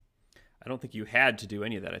I don't think you had to do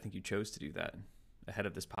any of that. I think you chose to do that ahead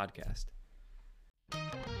of this podcast.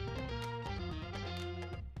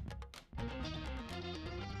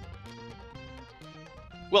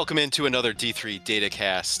 Welcome into another D3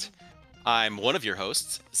 Datacast. I'm one of your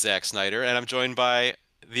hosts, Zach Snyder, and I'm joined by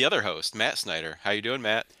the other host, Matt Snyder. How you doing,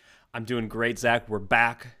 Matt? I'm doing great, Zach. We're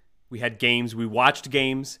back. We had games. We watched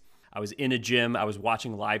games. I was in a gym. I was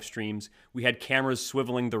watching live streams. We had cameras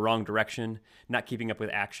swiveling the wrong direction, not keeping up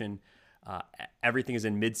with action. Everything is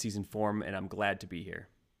in mid-season form, and I'm glad to be here.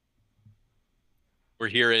 We're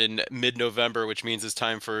here in mid-November, which means it's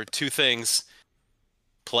time for two things: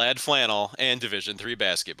 plaid flannel and Division III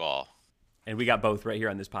basketball. And we got both right here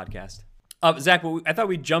on this podcast. Zach, I thought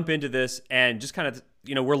we'd jump into this and just kind of,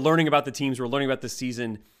 we're learning about the teams. We're learning about the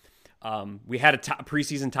season. We had a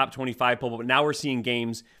preseason top 25 poll, but now we're seeing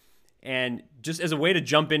games. And just as a way to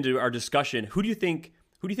jump into our discussion, who do you think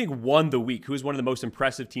won the week? Who is one of the most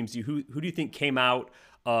impressive teams to you? Who do you think came out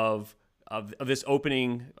of this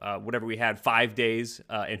opening, whatever we had, 5 days?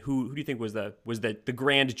 And who do you think was the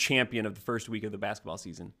grand champion of the first week of the basketball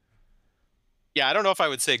season? Yeah, I don't know if I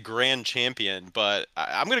would say grand champion, but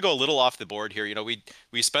I'm going to go a little off the board here.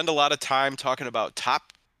 We spend a lot of time talking about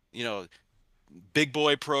top, big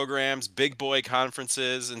boy programs, big boy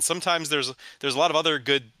conferences, and sometimes there's a lot of other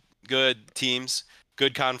good teams,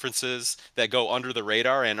 good conferences that go under the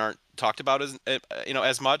radar and aren't talked about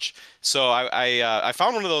as much. So I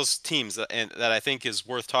found one of those teams that I think is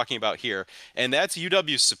worth talking about here, and that's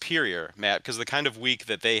UW Superior, Matt, because the kind of week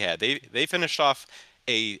that they had. They finished off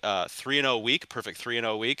a 3-0 week, perfect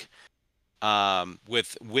 3-0 week,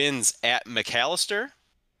 with wins at McAllister,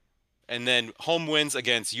 and then home wins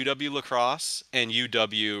against UW La Crosse and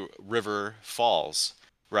UW River Falls.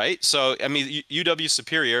 Right? So, I mean, UW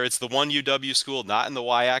Superior, it's the one UW school, not in the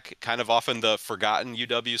WIAC, kind of often the forgotten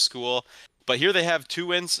UW school. But here they have 2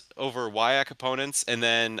 wins over WIAC opponents, and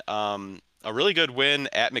then a really good win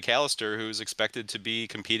at McAllister, who's expected to be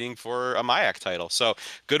competing for a MIAC title. So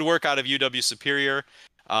good work out of UW Superior.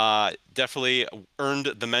 Definitely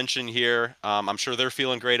earned the mention here. I'm sure they're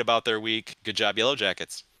feeling great about their week. Good job, Yellow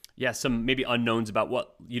Jackets. Yeah, some maybe unknowns about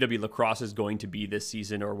what UW La Crosse is going to be this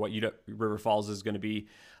season or what UW River Falls is going to be.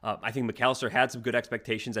 I think McAllister had some good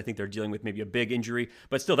expectations. I think they're dealing with maybe a big injury,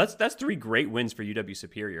 but still, that's 3 great wins for UW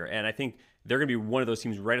Superior, and I think they're going to be one of those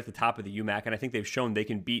teams right at the top of the UMAC, and I think they've shown they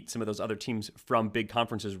can beat some of those other teams from big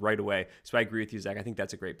conferences right away. So I agree with you, Zach. I think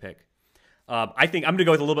that's a great pick. I think I'm going to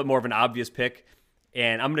go with a little bit more of an obvious pick,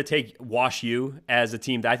 and I'm going to take Wash U as a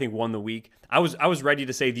team that I think won the week. I was ready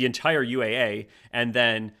to say the entire UAA, and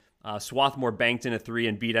then Swarthmore banked in a 3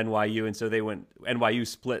 and beat NYU, and so NYU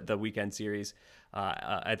split the weekend series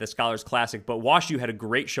at the Scholars Classic. But WashU had a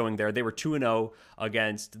great showing there. They were 2-0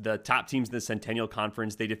 against the top teams in the Centennial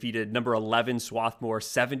Conference. They defeated number 11 Swarthmore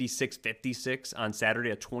 76-56 on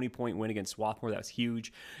Saturday, a 20-point win against Swarthmore. That was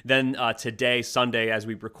huge. Then today, Sunday, as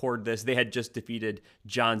we record this, they had just defeated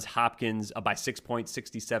Johns Hopkins by 6 points,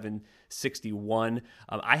 67-61.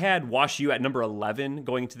 I had WashU at number 11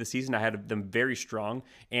 going into the season. I had them very strong.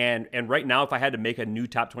 And right now, if I had to make a new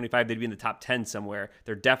top 25, they'd be in the top 10 somewhere.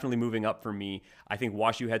 They're definitely moving up for me. I think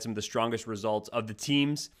WashU had some of the strongest results of the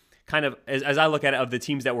teams. Kind of, as I look at it, of the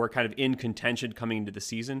teams that were kind of in contention coming into the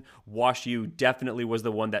season, WashU definitely was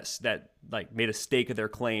the one that like made a stake of their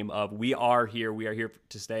claim of we are here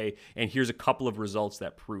to stay, and here's a couple of results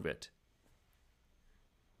that prove it.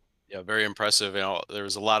 Yeah, very impressive. There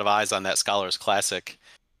was a lot of eyes on that Scholars Classic,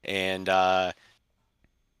 and the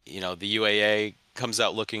UAA comes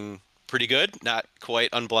out looking pretty good, not quite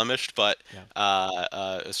unblemished, but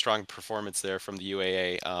a strong performance there from the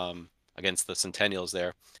UAA against the Centennials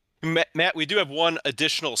there. Matt, we do have one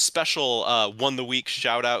additional special won the week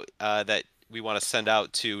shout out that we want to send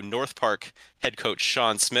out to North Park head coach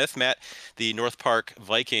Sean Smith. Matt, the North Park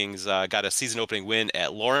Vikings got a season opening win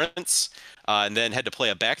at Lawrence and then had to play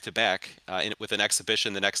a back-to-back with an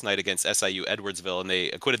exhibition the next night against SIU Edwardsville, and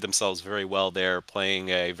they acquitted themselves very well there, playing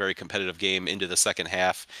a very competitive game into the second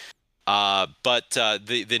half. But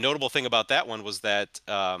the notable thing about that one was that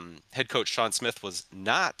head coach Sean Smith was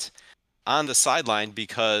not on the sideline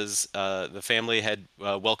because the family had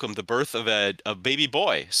welcomed the birth of a baby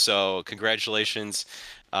boy. So congratulations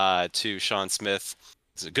to Sean Smith.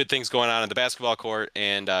 There's good things going on in the basketball court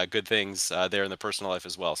and good things there in the personal life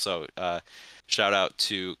as well. So shout out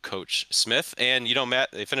to Coach Smith. And,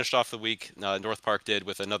 Matt, they finished off the week, North Park did,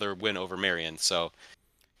 with another win over Marion. So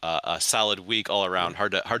a solid week all around.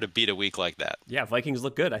 Hard to beat a week like that. Yeah, Vikings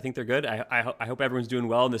look good. I think they're good. I hope everyone's doing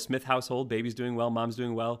well in the Smith household. Baby's doing well. Mom's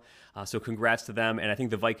doing well. So congrats to them. And I think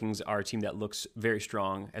the Vikings are a team that looks very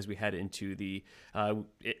strong as we head into the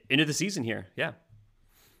season here. Yeah.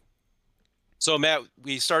 So, Matt,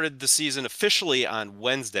 we started the season officially on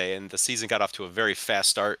Wednesday, and the season got off to a very fast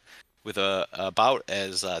start with about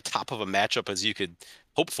as top of a matchup as you could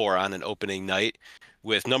hope for on an opening night,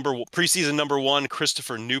 with preseason number one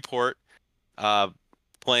Christopher Newport uh,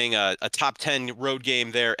 playing a top 10 road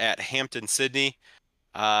game there at Hampton Sydney.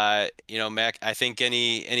 Mac, I think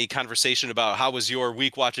any conversation about how was your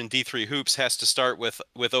week watching D3 hoops has to start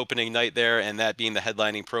with opening night there, and that being the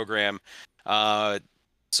headlining program. Uh,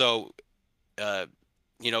 so uh,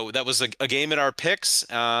 that was a game in our picks,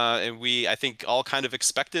 and I think, all kind of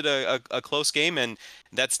expected a close game, and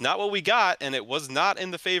that's not what we got, and it was not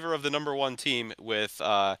in the favor of the number one team, with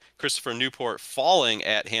Christopher Newport falling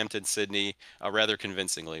at Hampton Sydney rather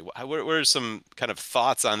convincingly. What are some kind of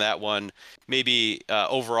thoughts on that one, maybe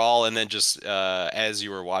overall, and then just as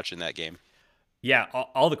you were watching that game? Yeah,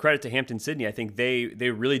 all the credit to Hampton Sydney. I think they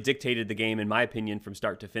really dictated the game, in my opinion, from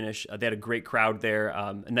start to finish. They had a great crowd there,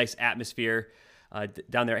 a nice atmosphere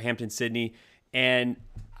down there at Hampton Sydney, and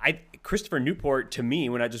Christopher Newport, to me,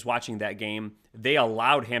 when I was just watching that game, they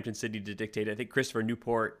allowed Hampton Sydney to dictate. I think Christopher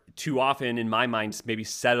Newport too often, in my mind, maybe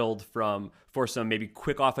settled for some maybe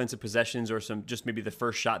quick offensive possessions, or some just maybe the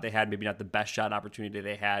first shot they had, maybe not the best shot opportunity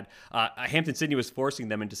they had. Hampton Sydney was forcing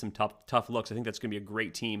them into some tough looks. I think that's going to be a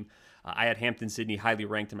great team. I had Hampton Sydney highly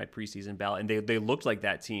ranked in my preseason ballot, and they looked like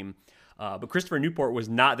that team. But Christopher Newport was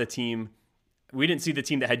not the team. We didn't see the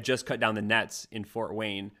team that had just cut down the nets in Fort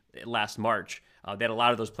Wayne last March. They had a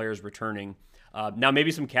lot of those players returning. Now, maybe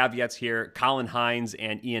some caveats here. Colin Hines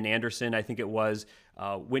and Ian Anderson, I think it was,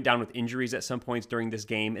 went down with injuries at some points during this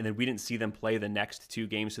game, and then we didn't see them play the next two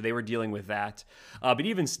games, so they were dealing with that. But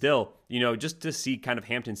even still, just to see kind of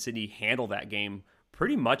Hampton Sydney handle that game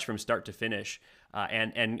pretty much from start to finish,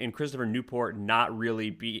 and Christopher Newport not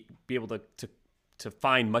really be able to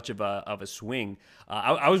find much of a swing.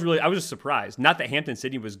 I was just surprised. Not that Hampton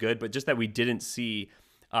Sydney was good, but just that we didn't see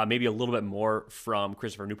maybe a little bit more from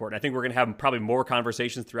Christopher Newport. And I think we're going to have probably more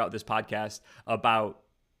conversations throughout this podcast about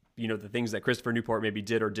the things that Christopher Newport maybe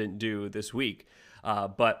did or didn't do this week.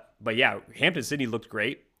 But yeah, Hampton Sydney looked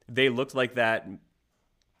great. They looked like that.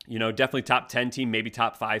 Definitely top 10 team, maybe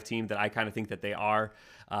top 5 team that I kind of think that they are.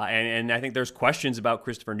 And I think there's questions about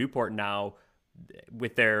Christopher Newport now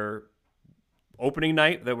with their opening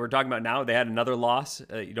night that we're talking about now. They had another loss,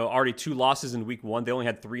 already 2 losses in week 1. They only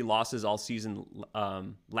had 3 losses all season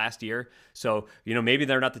last year. So, maybe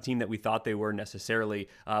they're not the team that we thought they were necessarily.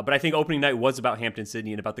 But I think opening night was about Hampton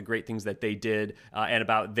Sydney and about the great things that they did, and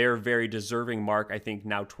about their very deserving mark, I think,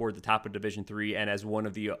 now toward the top of Division III and as one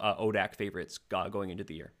of the ODAC favorites going into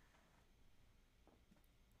the year.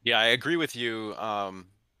 Yeah, I agree with you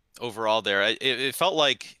overall there. It felt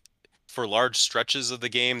like for large stretches of the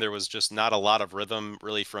game, there was just not a lot of rhythm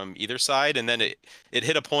really from either side, and then it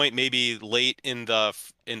hit a point maybe late in the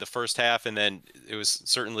first half, and then it was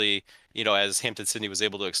certainly, as Hampton Sydney was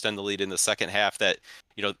able to extend the lead in the second half, that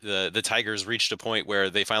the Tigers reached a point where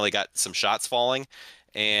they finally got some shots falling,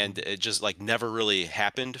 and it just like never really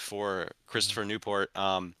happened for Christopher Newport.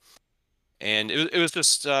 And it was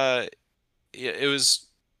just it was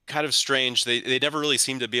kind of strange. They never really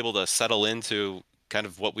seemed to be able to settle into kind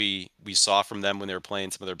of what we saw from them when they were playing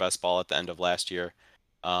some of their best ball at the end of last year.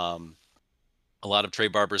 A lot of Trey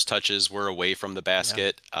Barber's touches were away from the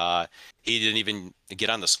basket. Yeah. He didn't even get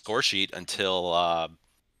on the score sheet until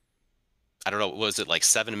I don't know, was it like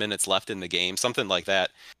 7 minutes left in the game, something like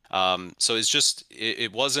that. So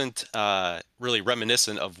it wasn't really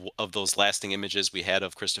reminiscent of those lasting images we had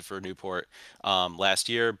of Christopher Newport last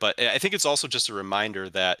year. But I think it's also just a reminder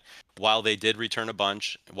that while they did return a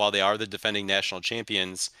bunch, while they are the defending national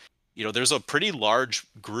champions, there's a pretty large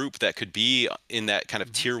group that could be in that kind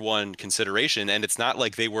of tier 1 consideration. And it's not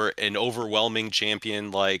like they were an overwhelming champion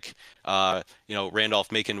like,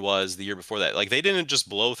 Randolph-Macon was the year before that. Like, they didn't just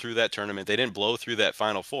blow through that tournament. They didn't blow through that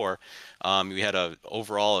Final Four. We had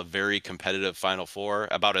overall a very competitive Final Four,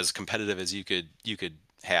 about as competitive as you could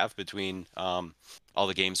have between all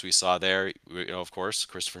the games we saw there. Of course,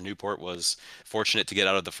 Christopher Newport was fortunate to get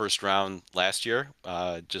out of the first round last year.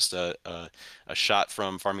 Just a shot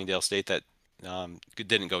from Farmingdale State that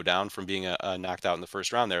didn't go down from being knocked out in the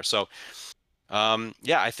first round there. So,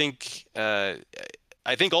 yeah, I think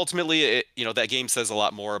ultimately, that game says a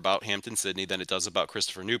lot more about Hampton Sydney than it does about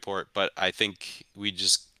Christopher Newport. But I think we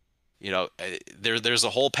just, there's a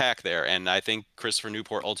whole pack there, and I think Christopher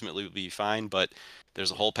Newport ultimately will be fine. But there's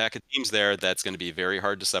a whole pack of teams there that's going to be very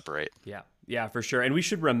hard to separate. Yeah, for sure. And we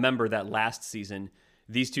should remember that last season,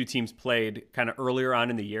 these two teams played kind of earlier on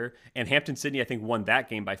in the year, and Hampton Sydney, I think, won that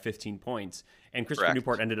game by 15 points, and Christopher Correct.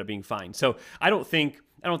 Newport ended up being fine. So I don't think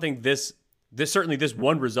this this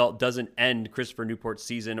one result doesn't end Christopher Newport's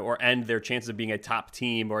season or end their chances of being a top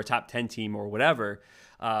team or a top 10 team or whatever.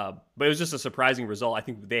 But it was just a surprising result. I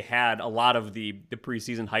think they had a lot of the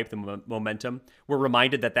preseason hype, the momentum. We're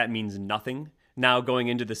reminded that that means nothing now going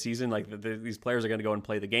into the season. Like these players are going to go and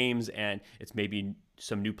play the games, and it's maybe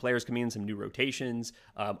some new players coming in, some new rotations.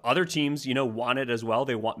 Other teams, wanted as well.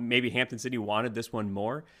 Maybe Hampton City wanted this one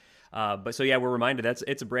more. But so yeah, we're reminded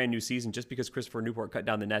it's a brand new season. Just because Christopher Newport cut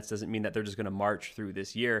down the nets doesn't mean that they're just going to march through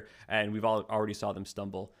this year. And we've already saw them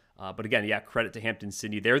stumble. But again, yeah, credit to Hampton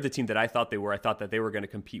City. They're the team that I thought they were. I thought that they were going to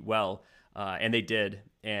compete well, and they did.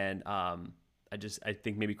 And I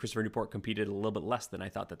think maybe Christopher Newport competed a little bit less than I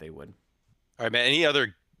thought that they would. All right, man. Any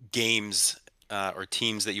other games or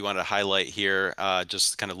teams that you want to highlight here?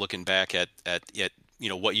 Just kind of looking back at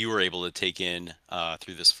what you were able to take in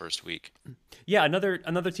through this first week. Yeah,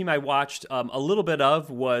 another team I watched a little bit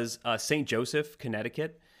of was St. Joseph,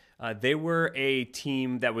 Connecticut. They were a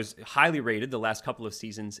team that was highly rated the last couple of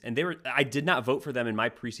seasons, and I did not vote for them in my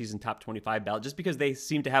preseason top 25 ballot just because they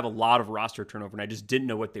seemed to have a lot of roster turnover, and I just didn't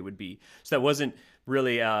know what they would be. So that wasn't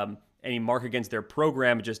really any mark against their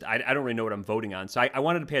program. Just I don't really know what I'm voting on. So I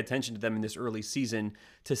wanted to pay attention to them in this early season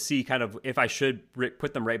to see kind of if I should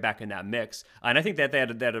put them right back in that mix. And I think that they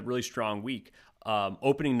had a really strong week.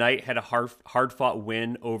 Opening night had a hard-fought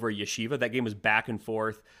win over Yeshiva. That game was back and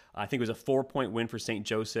forth. I think it was a 4-point win for St.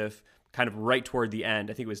 Joseph, kind of right toward the end.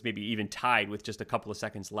 I think it was maybe even tied with just a couple of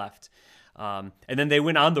seconds left. And then they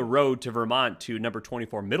went on the road to Vermont to number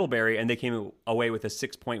 24 Middlebury, and they came away with a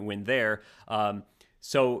 6-point win there.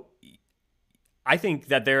 So I think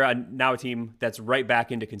that they're now a team that's right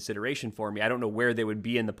back into consideration for me. I don't know where they would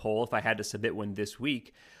be in the poll if I had to submit one this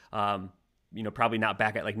week. Probably not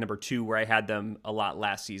back at like number 2 where I had them a lot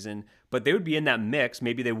last season, but they would be in that mix.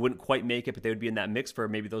 Maybe they wouldn't quite make it, but they would be in that mix for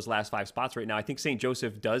maybe those last 5 spots right now. I think St.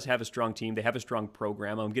 Joseph does have a strong team. They have a strong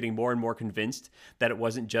program. I'm getting more and more convinced that it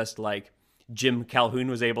wasn't just like Jim Calhoun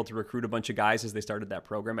was able to recruit a bunch of guys as they started that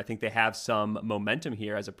program. I think they have some momentum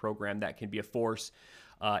here as a program that can be a force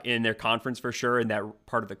in their conference for sure, in that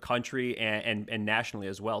part of the country and nationally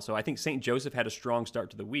as well. So I think St. Joseph had a strong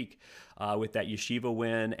start to the week with that Yeshiva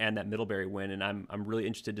win and that Middlebury win, and I'm really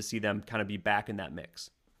interested to see them kind of be back in that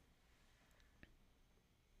mix.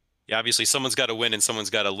 Yeah, obviously someone's got to win and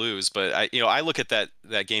someone's got to lose, but I look at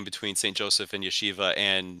that game between St. Joseph and Yeshiva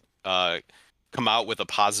and come out with a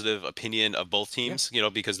positive opinion of both teams,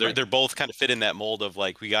 because they're both kind of fit in that mold of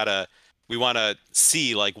like we want to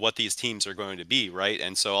see like what these teams are going to be, right?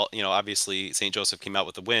 And so obviously St. Joseph came out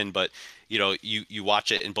with the win, but you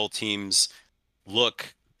watch it and both teams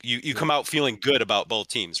look you come out feeling good about both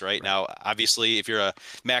teams, right? Now, obviously, if you're a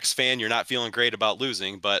Max fan, you're not feeling great about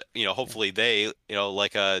losing, but hopefully they,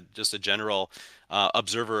 like just a general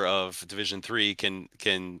observer of Division III can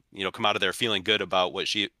come out of there feeling good about what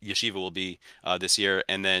Yeshiva will be this year.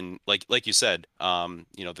 And then, like you said,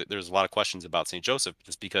 there's a lot of questions about St. Joseph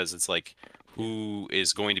just because it's like who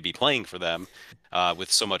is going to be playing for them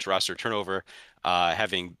with so much roster turnover.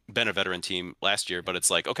 Having been a veteran team last year, but it's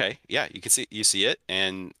like, okay, yeah, you see it,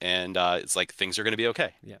 and it's like things are going to be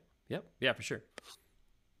okay. Yeah, for sure.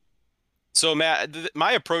 So Matt,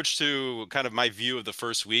 my approach to kind of my view of the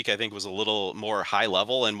first week, I think, was a little more high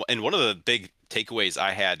level, and one of the big takeaways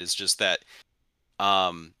I had is just that,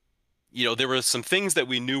 there were some things that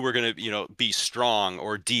we knew were going to, be strong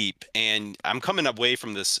or deep, and I'm coming away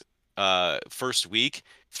from this first week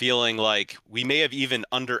feeling like we may have even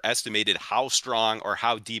underestimated how strong or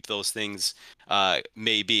how deep those things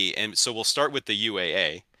may be. And so we'll start with the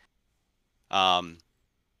UAA. And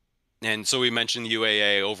so we mentioned the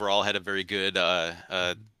UAA overall had a very good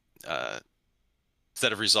set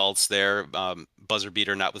of results there, buzzer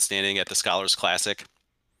beater notwithstanding at the Scholars Classic.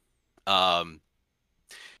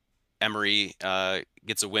 Emory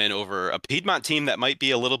gets a win over a Piedmont team that might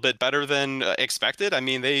be a little bit better than expected. I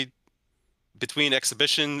mean, between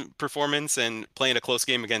exhibition performance and playing a close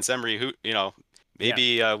game against Emory, who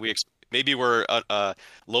maybe we're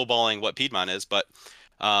lowballing what Piedmont is, but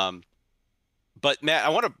Matt, I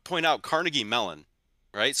want to point out Carnegie Mellon,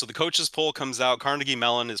 right? So the coaches poll comes out. Carnegie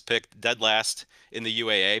Mellon is picked dead last in the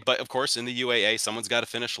UAA, but of course in the UAA someone's got to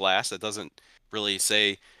finish last. That doesn't really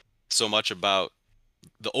say so much about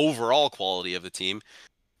the overall quality of the team.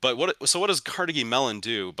 But what does Carnegie Mellon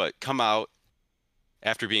do but come out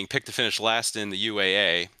after being picked to finish last in the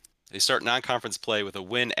UAA? They start non-conference play with a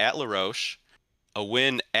win at La Roche, a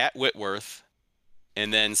win at Whitworth,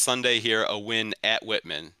 and then Sunday here a win at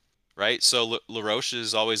Whitman, right? So La Roche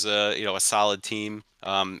is always a solid team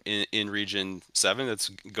in Region 7 that's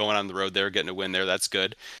going on the road there, getting a win there. That's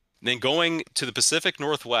good. And then going to the Pacific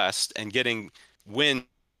Northwest and getting wins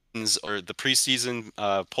or the preseason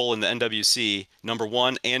poll in the NWC, number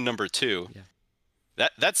 1 and number 2. Yeah.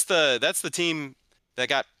 That's the team that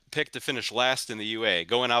got picked to finish last in the UA,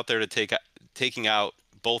 going out there to taking out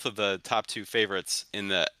both of the top 2 favorites in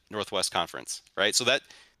the Northwest Conference, right? So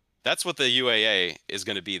that's what the UAA is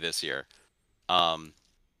going to be this year.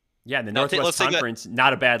 Yeah, and the Now Northwest let's take that. Conference,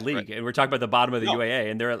 not a bad Right. league, and we're talking about the bottom of the No.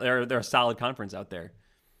 UAA, and they're a solid conference out there.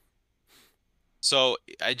 So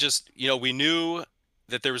we knew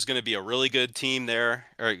that there was going to be a really good team there,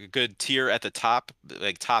 or a good tier at the top,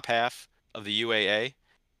 like top half of the UAA.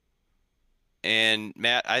 And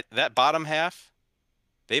Matt, that bottom half,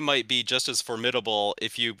 they might be just as formidable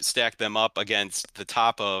if you stack them up against the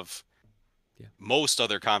top of Yeah. most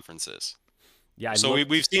other conferences. Yeah, I So looked.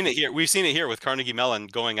 we've seen it here. We've seen it here with Carnegie Mellon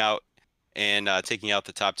going out and taking out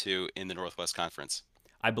the top 2 in the Northwest Conference.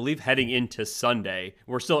 I believe heading into Sunday,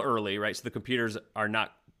 we're still early, right? So the computers are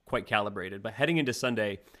not quite calibrated, but heading into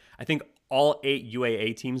Sunday, I think all 8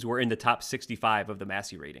 UAA teams were in the top 65 of the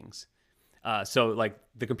Massey ratings. So like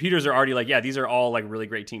the computers are already like, yeah, these are all like really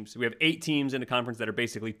great teams. We have 8 teams in a conference that are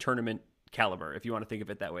basically tournament caliber, if you want to think of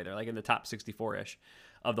it that way. They're like in the top 64-ish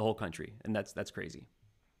of the whole country, and that's crazy.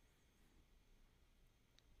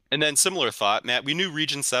 And then similar thought, Matt, we knew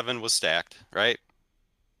Region 7 was stacked, right?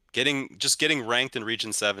 Getting ranked in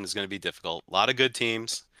Region 7 is going to be difficult. A lot of good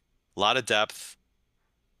teams, a lot of depth.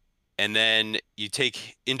 And then you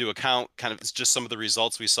take into account kind of just some of the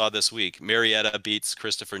results we saw this week. Marietta beats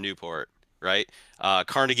Christopher Newport, right?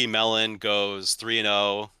 Carnegie Mellon goes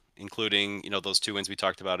 3-0, including, those 2 wins we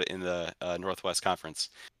talked about in the Northwest Conference.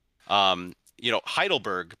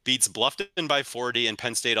 Heidelberg beats Bluffton by 40 and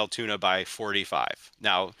Penn State Altoona by 45.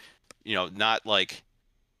 Now, not like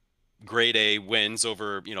grade A wins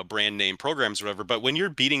over, brand name programs or whatever, but when you're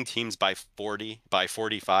beating teams by 40, by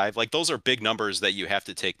 45, like those are big numbers that you have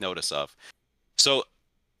to take notice of. So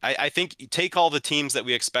I think you take all the teams that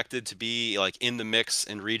we expected to be like in the mix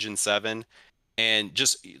in Region 7 and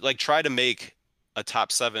just like try to make a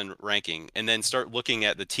top 7 ranking and then start looking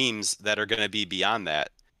at the teams that are going to be beyond that.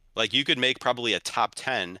 Like you could make probably a top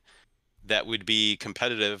 10 that would be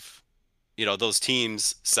competitive, those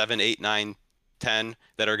teams 7, 8, 9, 10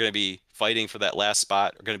 that are going to be fighting for that last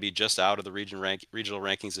spot are going to be just out of the regional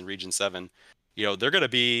rankings in Region 7. They're going to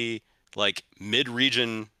be like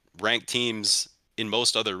mid-region ranked teams in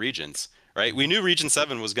most other regions, right? We knew Region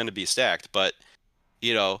 7 was going to be stacked, but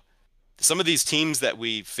some of these teams that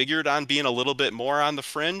we figured on being a little bit more on the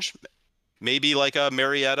fringe, maybe like a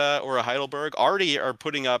Marietta or a Heidelberg, already are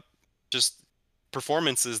putting up just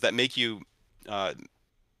performances that make you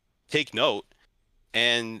take note.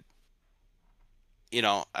 And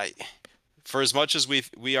for as much as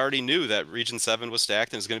we already knew that Region 7 was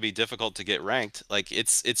stacked and it's going to be difficult to get ranked, like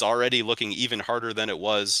it's already looking even harder than it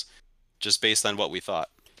was just based on what we thought.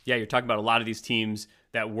 Yeah, you're talking about a lot of these teams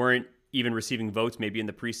that weren't even receiving votes maybe in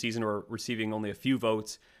the preseason or receiving only a few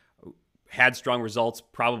votes, had strong results,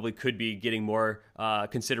 probably could be getting more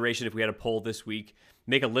consideration if we had a poll this week.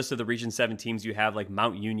 Make a list of the Region 7 teams you have, like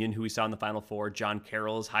Mount Union, who we saw in the Final Four. John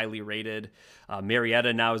Carroll is highly rated.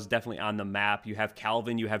 Marietta now is definitely on the map. You have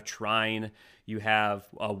Calvin, you have Trine, you have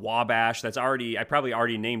Wabash. I probably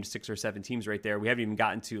already named 6 or 7 teams right there. We haven't even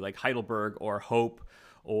gotten to like Heidelberg or Hope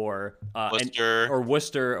or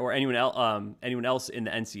Worcester or anyone else in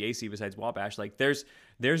the NCAC besides Wabash. Like there's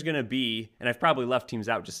going to be, and I've probably left teams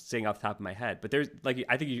out just saying off the top of my head, but there's like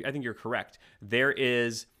I think you're correct. There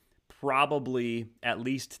is probably at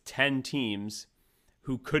least 10 teams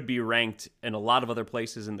who could be ranked in a lot of other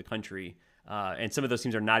places in the country. And some of those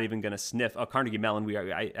teams are not even going to sniff. Carnegie Mellon,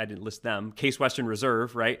 I didn't list them. Case Western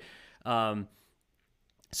Reserve, right?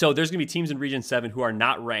 So there's going to be teams in Region 7 who are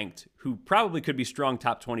not ranked, who probably could be strong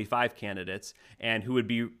top 25 candidates, and who would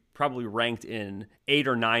be probably ranked in 8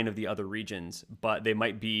 or 9 of the other regions, but they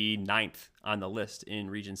might be 9th on the list in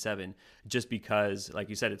Region 7 just because, like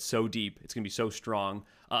you said, it's so deep. It's going to be so strong.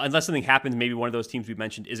 Unless something happens, maybe one of those teams we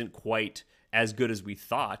mentioned isn't quite as good as we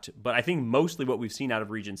thought. But I think mostly what we've seen out of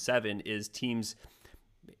Region 7 is teams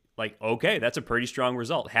like, okay, that's a pretty strong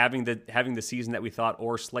result. Having the season that we thought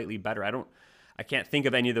or slightly better. I can't think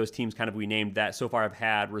of any of those teams kind of we named that so far have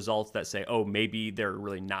had results that say, oh, maybe they're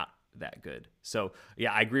really not that good. So,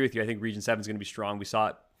 yeah, I agree with you. I think Region 7 is going to be strong. We saw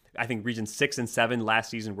it. I think Region 6 and 7 last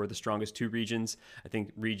season were the strongest 2 regions. I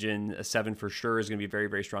think Region 7 for sure is going to be very,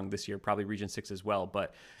 very strong this year, probably Region 6 as well.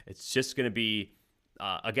 But it's just going to be,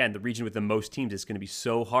 again, the region with the most teams. It's going to be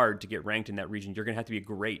so hard to get ranked in that region. You're going to have to be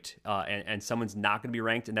great, and someone's not going to be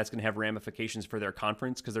ranked, and that's going to have ramifications for their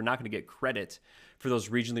conference because they're not going to get credit for those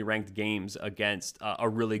regionally ranked games against a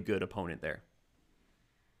really good opponent there.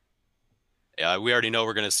 We already know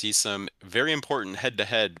we're going to see some very important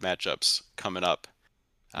head-to-head matchups coming up.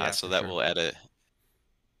 Yeah, So for that sure. will add a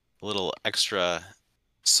little extra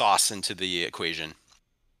sauce into the equation.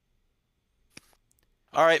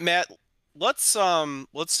 All right, Matt, let's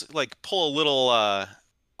like pull a little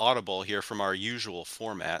audible here from our usual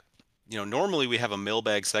format. Normally we have a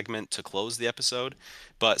mailbag segment to close the episode,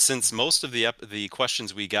 but since most of the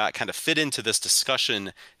questions we got kind of fit into this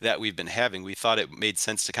discussion that we've been having, we thought it made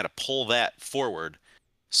sense to kind of pull that forward.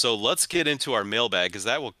 So let's get into our mailbag because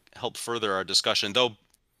that will help further our discussion. Though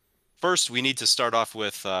first we need to start off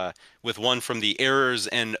with one from the errors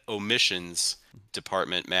and omissions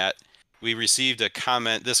department, Matt. We received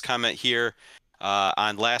this comment here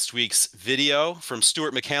on last week's video from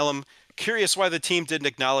Stuart McCallum. Curious why the team didn't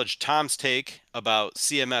acknowledge Tom's take about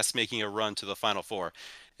CMS making a run to the Final Four.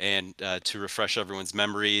 And to refresh everyone's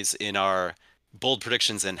memories, in our bold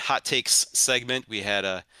predictions and hot takes segment, we had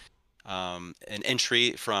an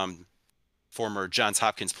entry from former Johns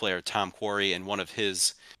Hopkins player Tom Quarry, and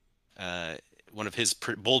uh,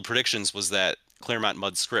 bold predictions was that Claremont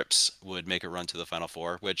Mud Scripps would make a run to the Final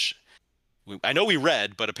Four, which I know we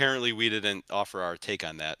read, but apparently we didn't offer our take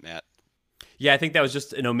on that, Matt. Yeah, I think that was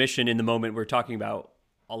just an omission in the moment. We're talking about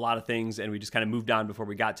a lot of things, and we just kind of moved on before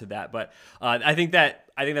we got to that. But I think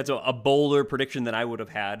that's a bolder prediction than I would have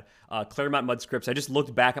had. Claremont Mud Scripts. I just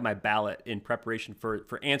looked back at my ballot in preparation for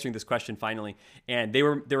answering this question finally, and they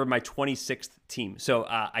were my 26th team. So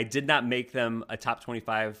I did not make them a top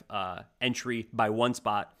 25 entry by one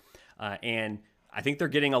spot, and I think they're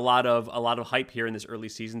getting a lot of hype here in this early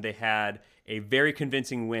season. They had a very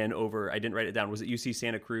convincing win over. I didn't write it down. Was it UC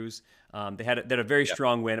Santa Cruz? They had a very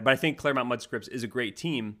strong win, but I think Claremont Mud Scripts is a great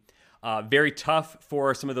team. Very tough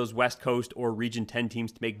for some of those West Coast or Region 10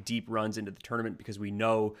 teams to make deep runs into the tournament because we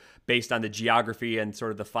know, based on the geography and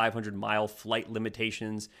sort of the 500-mile flight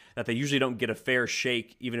limitations, that they usually don't get a fair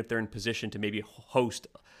shake, even if they're in position to maybe host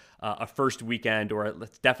a first weekend or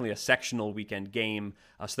definitely a sectional weekend game.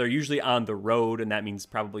 So they're usually on the road, and that means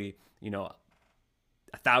probably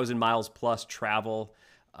 1,000 miles plus travel.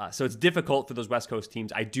 So it's difficult for those West Coast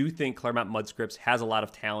teams. I do think Claremont Mud Scripts has a lot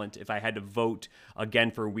of talent. If I had to vote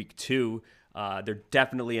again for week 2, they're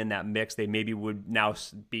definitely in that mix. They maybe would now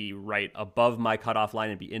be right above my cutoff line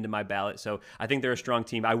and be into my ballot. So I think they're a strong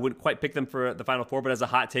team. I wouldn't quite pick them for the Final Four, but as a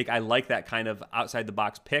hot take, I like that kind of outside the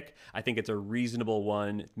box pick. I think it's a reasonable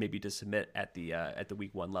one maybe to submit at the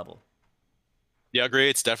week 1 level. Yeah, I agree.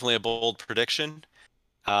 It's definitely a bold prediction.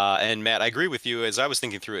 And Matt, I agree with you. As I was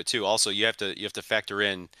thinking through it too, also you have to factor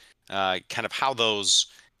in kind of how those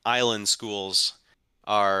island schools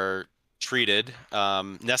are treated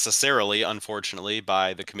necessarily, unfortunately,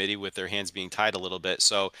 by the committee with their hands being tied a little bit.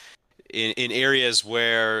 So in areas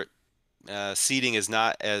where seating is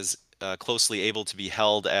not as closely able to be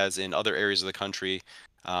held as in other areas of the country,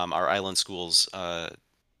 our island schools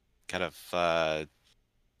kind of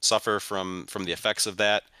suffer from the effects of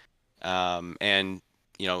that. And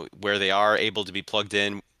where they are able to be plugged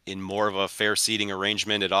in more of a fair seating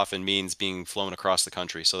arrangement, it often means being flown across the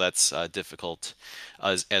country. So that's difficult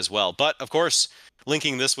as well. But of course,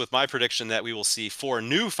 linking this with my prediction that we will see 4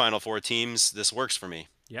 new Final Four teams, this works for me.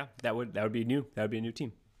 Yeah, that would be new. That would be a new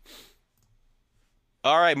team.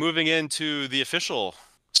 All right, moving into the official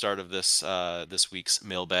start of this week's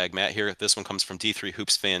mailbag, Matt. Here, this one comes from D3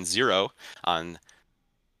 Hoops Fan 0 on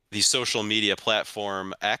the social media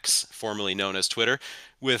platform X, formerly known as Twitter.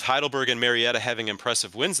 With Heidelberg and Marietta having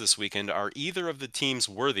impressive wins this weekend, are either of the teams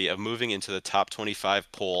worthy of moving into the top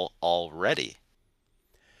 25 poll already?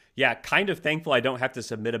 Yeah, kind of thankful I don't have to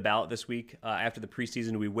submit a ballot this week after the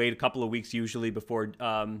preseason. We wait a couple of weeks usually before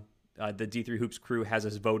the D3 Hoops crew has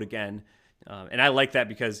us vote again. And I like that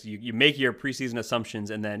because you make your preseason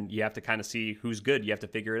assumptions and then you have to kind of see who's good. You have to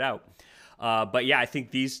figure it out. But yeah, I think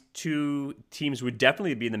these two teams would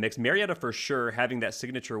definitely be in the mix. Marietta for sure, having that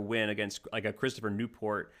signature win against like a Christopher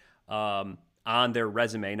Newport on their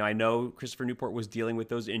resume. Now I know Christopher Newport was dealing with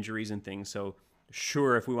those injuries and things, so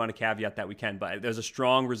sure, if we want to caveat that, we can. But there's a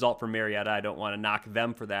strong result for Marietta. I don't want to knock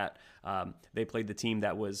them for that. They played the team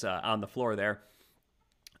that was on the floor there.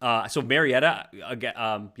 So Marietta,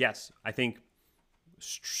 again, yes, I think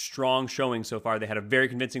strong showing so far. They had a very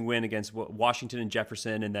convincing win against Washington and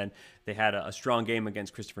Jefferson, and then they had a strong game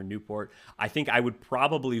against Christopher Newport. I think I would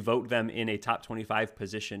probably vote them in a top 25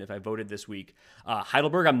 position if I voted this week.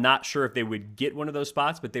 Heidelberg, I'm not sure if they would get one of those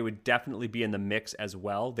spots, but they would definitely be in the mix as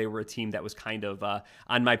well. They were a team that was kind of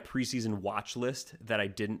on my preseason watch list that I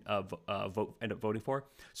didn't end up voting for.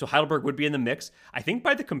 So Heidelberg would be in the mix. I think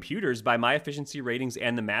by the computers, by my efficiency ratings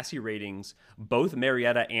and the Massey ratings, both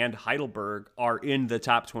Marietta and Heidelberg are in the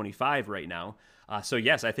top 25 right now. So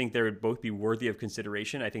yes, I think they would both be worthy of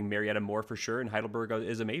consideration. I think Marietta more for sure, and Heidelberg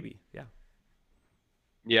is a maybe. Yeah.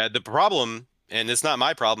 Yeah, the problem, and it's not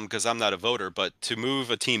my problem because I'm not a voter, but to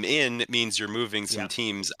move a team in, it means you're moving some Yeah.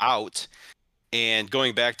 teams out. And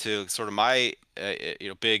going back to sort of my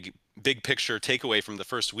big picture takeaway from the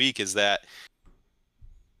first week is that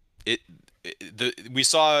it we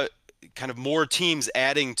saw kind of more teams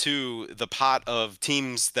adding to the pot of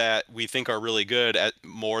teams that we think are really good at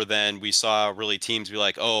more than we saw really teams be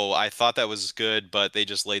like, oh, I thought that was good, but they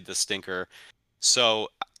just laid the stinker. So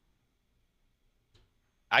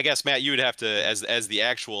I guess Matt, you would have to, as the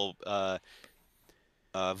actual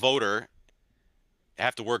voter,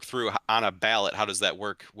 have to work through on a ballot. How does that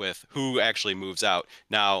work with who actually moves out?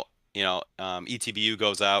 Now, ETBU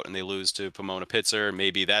goes out and they lose to Pomona Pitzer.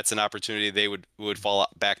 Maybe that's an opportunity they would fall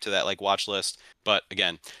back to that like watch list. But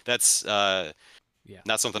again, that's Yeah.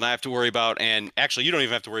 not something I have to worry about. And actually, you don't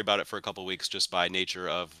even have to worry about it for a couple of weeks just by nature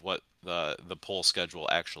of what the poll schedule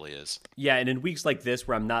actually is. Yeah, and in weeks like this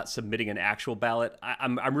where I'm not submitting an actual ballot,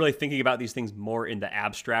 I'm really thinking about these things more in the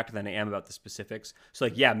abstract than I am about the specifics. So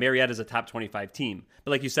like, yeah, Marietta is a top 25 team,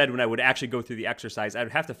 but like you said, when I would actually go through the exercise, I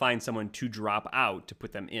would have to find someone to drop out to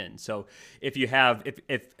put them in. So if you have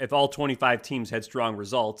if all 25 teams had strong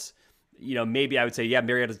results, maybe I would say, yeah,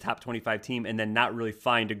 Marietta's a top 25 team, and then not really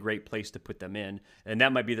find a great place to put them in, and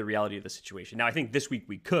that might be the reality of the situation. Now, I think this week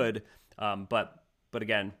we could, but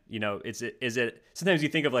again, is it sometimes you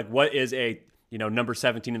think of like, what is a, number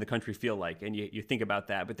 17 in the country feel like? And you think about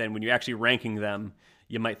that. But then when you're actually ranking them,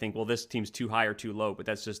 you might think, well, this team's too high or too low, but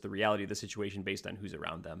that's just the reality of the situation based on who's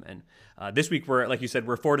around them. And this week like you said,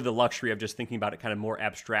 we're afforded the luxury of just thinking about it kind of more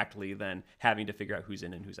abstractly than having to figure out who's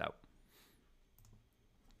in and who's out.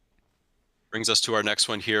 Brings us to our next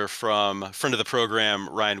one here from friend of the program,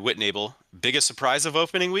 Ryan Whitnable. Biggest surprise of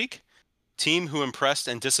opening week? Team who impressed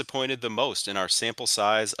and disappointed the most in our sample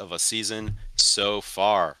size of a season so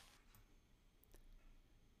far.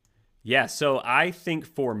 Yeah, so I think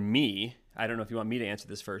for me, I don't know if you want me to answer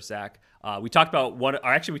this first, Zach. We talked about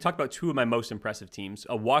we talked about two of my most impressive teams.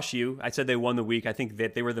 WashU, I said they won the week. I think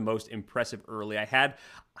that they were the most impressive early. I had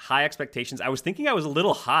high expectations. I was thinking I was a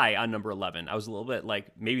little high on number 11. I was a little bit like,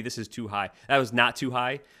 maybe this is too high. That was not too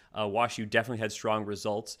high. WashU definitely had strong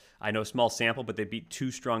results. I know small sample, but they beat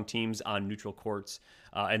two strong teams on neutral courts.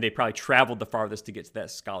 And they probably traveled the farthest to get to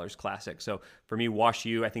that Scholars Classic. So for me,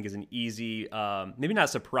 WashU, I think, is an easy, maybe not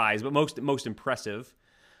surprise, but most impressive.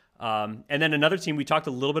 And then another team, we talked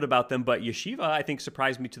a little bit about them, but Yeshiva, I think,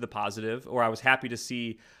 surprised me to the positive, or I was happy to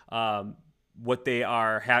see what they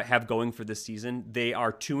have going for this season. They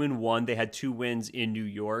are 2-1. They had 2 wins in New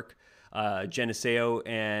York. Geneseo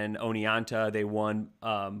and Oneonta, they won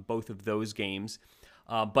both of those games.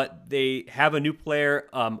 But they have a new player,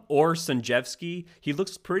 Or Sanjevsky. He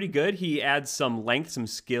looks pretty good. He adds some length, some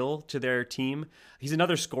skill to their team. He's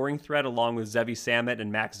another scoring threat along with Zevi Samet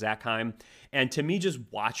and Max Zackheim. And to me, just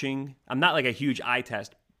watching, I'm not like a huge eye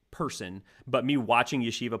test person, but me watching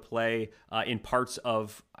Yeshiva play in parts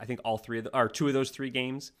of, I think, two of those 3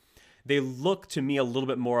 games, they look to me a little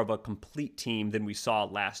bit more of a complete team than we saw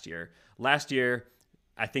last year. Last year,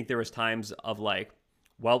 I think there was times of like,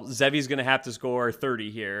 well, Zevi's going to have to score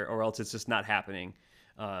 30 here, or else it's just not happening.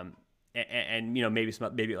 And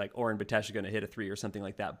maybe like Oren Batesh is going to hit a 3 or something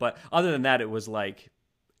like that. But other than that, it was like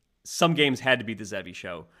some games had to be the Zevi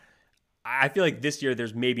show. I feel like this year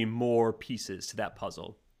there's maybe more pieces to that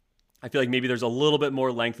puzzle. I feel like maybe there's a little bit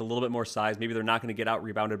more length, a little bit more size. Maybe they're not going to get out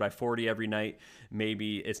rebounded by 40 every night.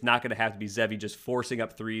 Maybe it's not going to have to be Zevi just forcing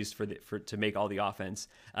up threes to make all the offense.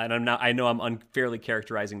 And I know I'm unfairly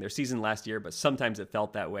characterizing their season last year, but sometimes it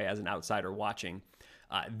felt that way as an outsider watching.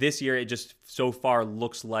 This year, it just so far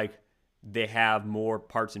looks like they have more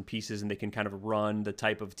parts and pieces, and they can kind of run the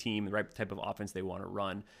type of team, the right type of offense they want to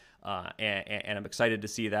run. And I'm excited to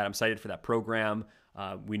see that. I'm excited for that program.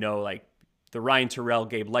 We know like the Ryan Terrell,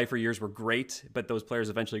 Gabe Leifer years were great, but those players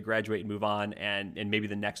eventually graduate and move on, and maybe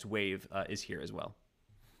the next wave is here as well.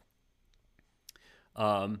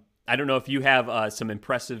 I don't know if you have some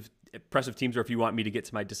impressive teams, or if you want me to get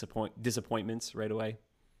to my disappointments right away.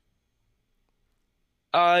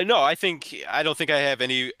 No, I don't think I have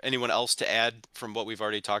anyone else to add from what we've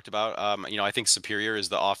already talked about. I think Superior is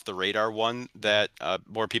the off the radar one that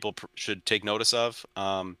more people should take notice of.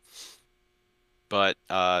 But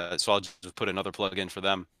so I'll just put another plug in for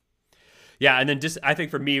them. Yeah, and then I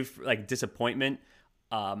think for me, like disappointment,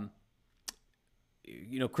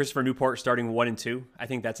 Christopher Newport starting 1 and 2. I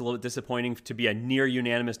think that's a little bit disappointing to be a near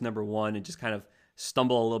unanimous number 1 and just kind of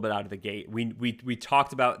stumble a little bit out of the gate. We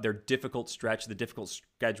talked about their difficult stretch, the difficult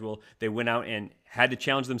schedule. They went out and had to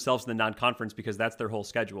challenge themselves in the non-conference because that's their whole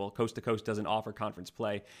schedule. Coast to Coast doesn't offer conference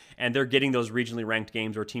play, and they're getting those regionally ranked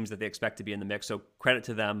games or teams that they expect to be in the mix. So credit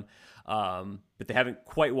to them, but they haven't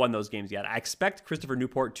quite won those games yet. I expect Christopher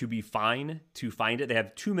Newport to be fine to find it. They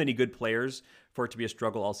have too many good players for it to be a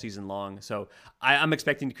struggle all season long. So I'm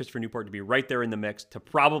expecting Christopher Newport to be right there in the mix, to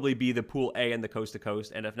probably be the Pool A in the Coast to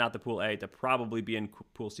Coast, and if not the Pool A, to probably be in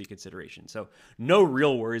Pool C consideration. So no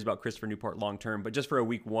real worries about Christopher Newport long term, but just for a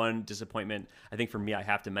week one disappointment, I think for me, I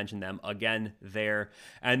have to mention them again there.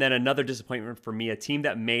 And then another disappointment for me, a team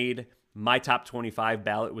that made my top 25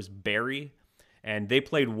 ballot was Barry, and they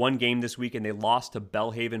played one game this week and they lost to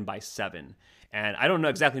Belhaven by 7. And I don't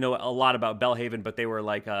know a lot about Belhaven, but they were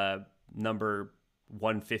like a number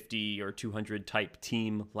 150 or 200 type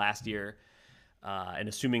team last year. And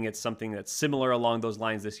assuming it's something that's similar along those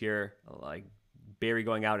lines this year, like Barry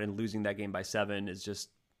going out and losing that game by 7 is just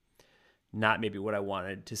not maybe what I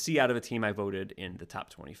wanted to see out of a team I voted in the top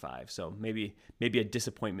 25. So maybe a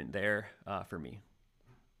disappointment there for me.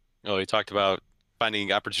 Oh, you talked about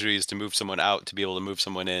finding opportunities to move someone out to be able to move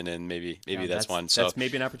someone in, and maybe that's one. So that's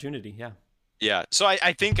maybe an opportunity. Yeah. Yeah. So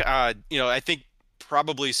I think I think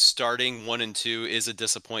probably starting 1 and 2 is a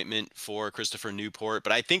disappointment for Christopher Newport,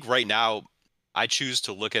 but I think right now I choose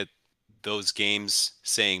to look at those games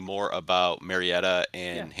saying more about Marietta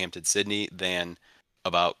and Hampton Sydney than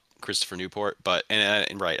about Christopher Newport. But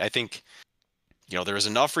and right, I think there is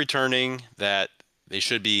enough returning that they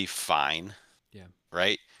should be fine. Yeah.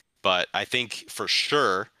 Right. But I think for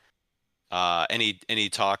sure, any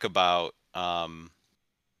talk about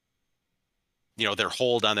their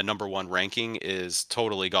hold on the number 1 ranking is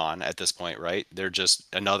totally gone at this point, right? They're just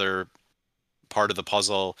another part of the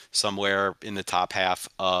puzzle somewhere in the top half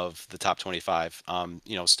of the top 25,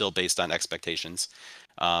 still based on expectations.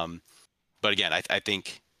 But again, I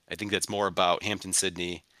think that's more about Hampton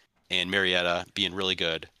Sydney and Marietta being really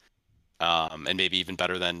good, and maybe even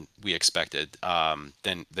better than we expected,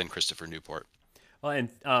 than Christopher Newport. Well, and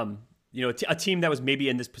a team that was maybe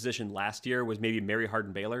in this position last year was maybe Mary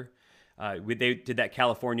Hardin Baylor. They did that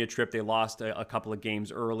California trip. They lost a couple of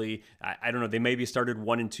games early. I don't know. They maybe started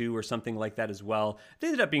 1 and 2 or something like that as well. They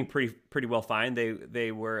ended up being pretty well fine.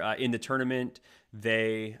 They were in the tournament.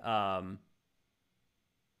 They won.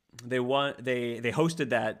 They hosted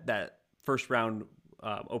that first round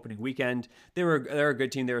opening weekend. They're a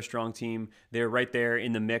good team. They're a strong team. They're right there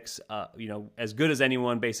in the mix. As good as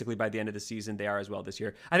anyone basically by the end of the season. They are as well this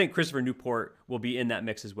year. I think Christopher Newport will be in that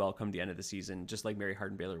mix as well come the end of the season, just like Mary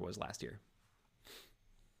Hardin Baylor was last year.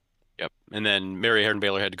 Yep. And then Mary Hardin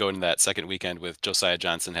Baylor had to go into that second weekend with Josiah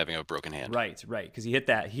Johnson having a broken hand. Right. Because he hit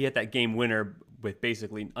that game winner with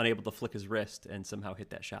basically unable to flick his wrist and somehow hit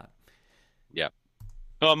that shot. Yeah.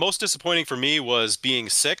 Most disappointing for me was being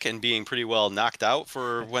sick and being pretty well knocked out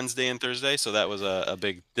for Wednesday and Thursday. So that was a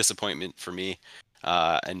big disappointment for me,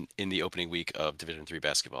 and in the opening week of Division III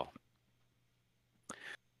basketball.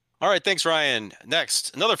 All right, thanks, Ryan.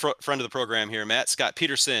 Next, another friend of the program here, Matt Scott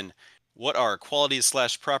Peterson. What are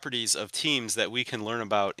qualities/properties of teams that we can learn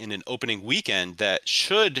about in an opening weekend that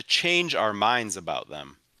should change our minds about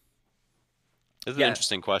them? This is an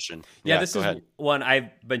interesting question. Yeah, this is one I've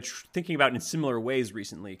been thinking about in similar ways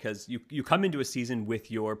recently, because you come into a season with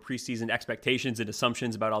your preseason expectations and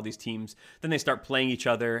assumptions about all these teams. Then they start playing each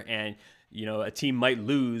other, and a team might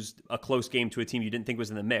lose a close game to a team you didn't think was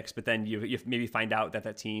in the mix, but then you maybe find out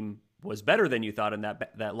that team was better than you thought, and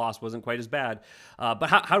that loss wasn't quite as bad. But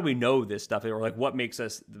how do we know this stuff, or like what makes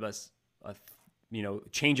us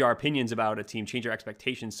change our opinions about a team, change our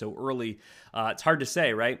expectations so early? It's hard to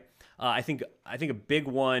say, right? I think a big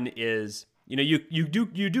one is, you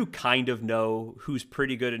do kind of know who's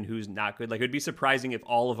pretty good and who's not good. Like, it would be surprising if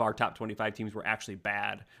all of our top 25 teams were actually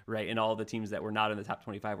bad, right? And all the teams that were not in the top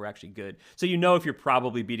 25 were actually good. So if you're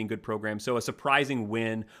probably beating good programs. So a surprising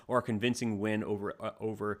win or a convincing win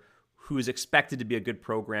over who is expected to be a good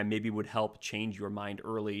program maybe would help change your mind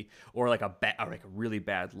early, or like a really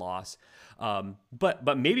bad loss.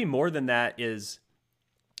 But maybe more than that is,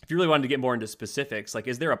 if you really wanted to get more into specifics, like,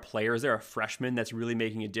 is there a freshman that's really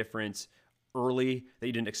making a difference early that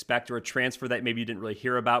you didn't expect, or a transfer that maybe you didn't really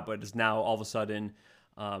hear about, but is now all of a sudden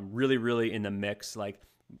really, really in the mix? Like,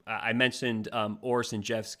 I mentioned Or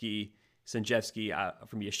Sanjevsky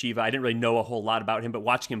from Yeshiva. I didn't really know a whole lot about him, but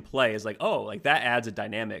watching him play is like, oh, like that adds a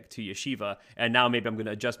dynamic to Yeshiva. And now maybe I'm going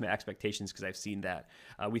to adjust my expectations because I've seen that.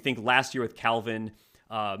 We think last year with Calvin,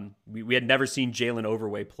 we had never seen Jalen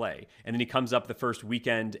Overway play. And then he comes up the first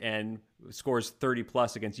weekend and scores 30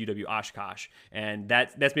 plus against UW Oshkosh. And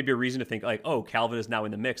that's maybe a reason to think like, oh, Calvin is now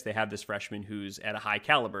in the mix. They have this freshman who's at a high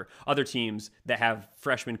caliber. Other teams that have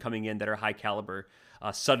freshmen coming in that are high caliber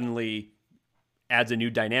suddenly adds a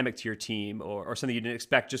new dynamic to your team, or something you didn't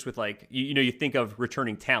expect, just with like, you think of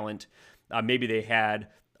returning talent. Maybe they had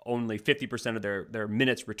only 50% of their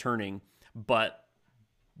minutes returning, but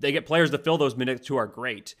they get players to fill those minutes who are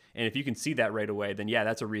great. And if you can see that right away, then yeah,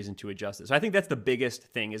 that's a reason to adjust it. So I think that's the biggest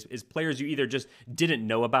thing is players you either just didn't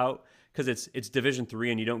know about because it's Division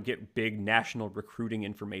III and you don't get big national recruiting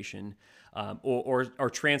information, or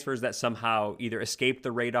transfers that somehow either escaped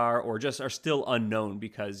the radar or just are still unknown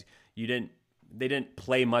because they didn't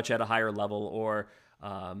play much at a higher level or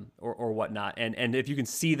whatnot. And if you can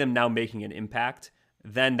see them now making an impact,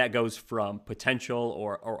 then that goes from potential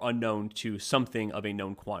or unknown to something of a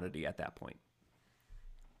known quantity at that point.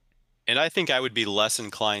 And I think I would be less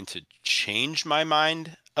inclined to change my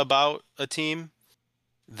mind about a team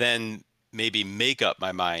than maybe make up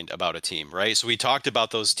my mind about a team, right? So we talked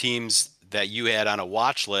about those teams that you had on a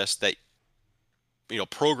watch list that,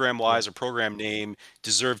 program wise or program name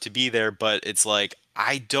deserve to be there, but it's like,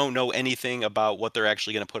 I don't know anything about what they're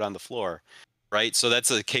actually going to put on the floor. Right. So that's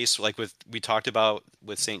a case like we talked about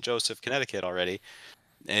with St. Joseph, Connecticut already.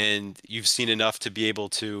 And you've seen enough to be able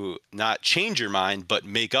to not change your mind, but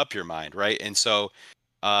make up your mind. Right. And so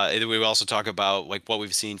we also talk about like what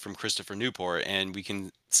we've seen from Christopher Newport, and we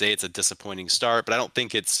can say it's a disappointing start, but I don't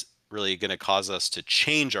think it's really going to cause us to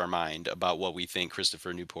change our mind about what we think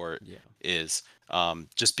Christopher Newport is,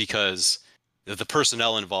 just because the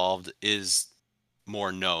personnel involved is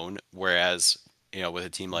more known, whereas with a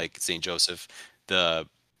team like St. Joseph, the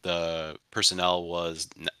personnel was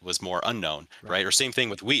more unknown, right? Or same thing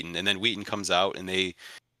with Wheaton, and then Wheaton comes out and they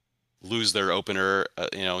lose their opener,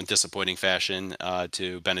 in disappointing fashion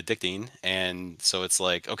to Benedictine, and so it's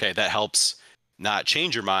like, okay, that helps not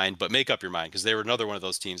change your mind, but make up your mind, because they were another one of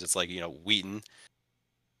those teams. It's like, Wheaton,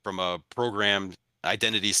 from a program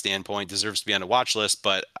identity standpoint, deserves to be on a watch list,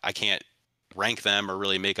 but I can't rank them or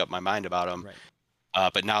really make up my mind about them.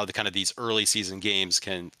 Right. But now these early season games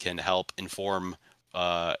can help inform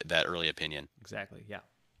that early opinion. Exactly. Yeah.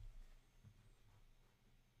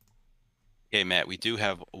 Okay, Matt, we do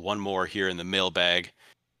have one more here in the mailbag,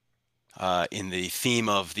 in the theme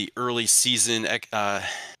of the early season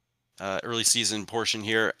portion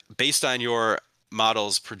here. Based on your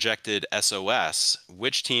model's projected SOS,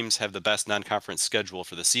 which teams have the best non-conference schedule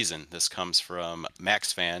for the season? This comes from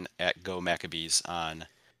Max Fan at Go Maccabees on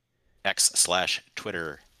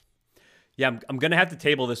X/Twitter. Yeah, I'm going to have to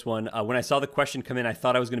table this one. When I saw the question come in, I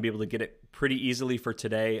thought I was going to be able to get it pretty easily for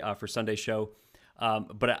today, for Sunday's show.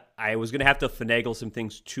 But I was going to have to finagle some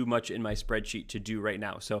things too much in my spreadsheet to do right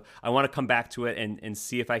now. So I want to come back to it and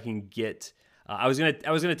see if I can get. I was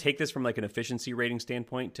gonna take this from like an efficiency rating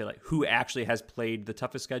standpoint to like who actually has played the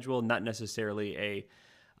toughest schedule, not necessarily a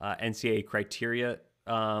NCAA criteria.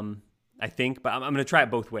 I think, but I'm going to try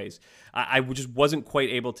it both ways. I just wasn't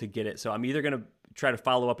quite able to get it, so I'm either going to try to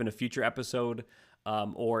follow up in a future episode,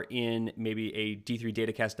 or in maybe a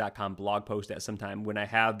d3datacast.com blog post at some time when I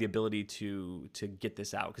have the ability to get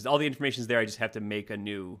this out, because all the information is there. I just have to make a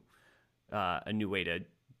new way to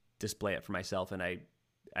display it for myself, and I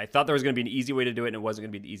thought there was going to be an easy way to do it, and it wasn't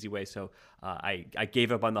going to be the easy way, so I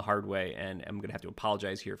gave up on the hard way, and I'm going to have to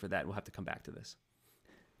apologize here for that, and we'll have to come back to this.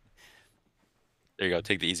 There you go.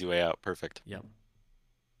 Take the easy way out. Perfect. Yeah.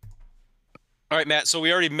 All right, Matt. So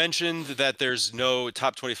we already mentioned that there's no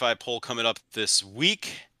top 25 poll coming up this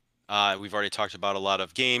week. We've already talked about a lot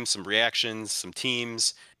of games, some reactions, some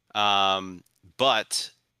teams.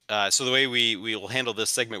 But so the way we will handle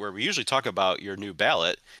this segment, where we usually talk about your new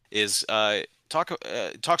ballot, is talk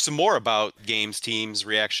some more about games, teams,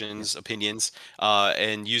 reactions, opinions,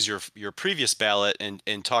 and use your previous ballot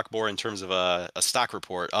and talk more in terms of a stock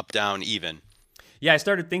report, up, down, even. Yeah, I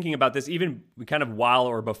started thinking about this even kind of while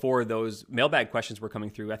or before those mailbag questions were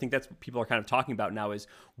coming through. I think that's what people are kind of talking about now, is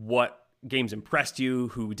what games impressed you,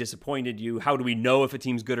 who disappointed you, how do we know if a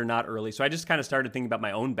team's good or not early? So I just kind of started thinking about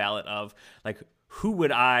my own ballot of like, who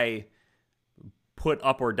would I put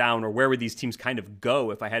up or down, or where would these teams kind of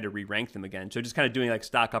go if I had to re-rank them again? So just kind of doing like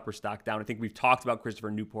stock up or stock down. I think we've talked about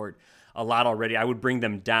Christopher Newport a lot already. I would bring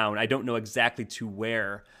them down. I don't know exactly to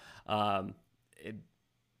where.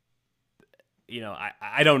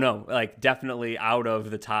 I don't know, like definitely out of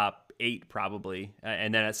the top 8 probably.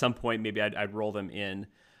 And then at some point, maybe I'd roll them in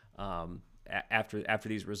after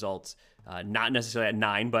these results, not necessarily at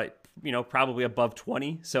 9, but probably above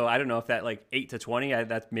 20. So I don't know if that like 8 to 20,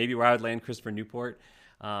 that's maybe where I would land Christopher Newport,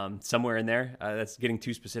 somewhere in there. That's getting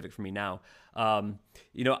too specific for me now.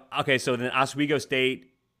 Okay. So then Oswego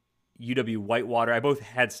State, UW Whitewater, I both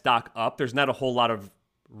had stock up. There's not a whole lot of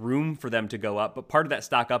room for them to go up. But part of that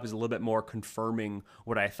stock up is a little bit more confirming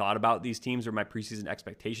what I thought about these teams or my preseason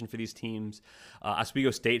expectation for these teams.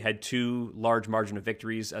 Oswego State had 2 large margin of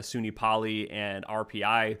victories, SUNY Poly and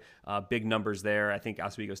RPI, big numbers there. I think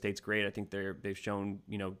Oswego State's great. I think they've shown,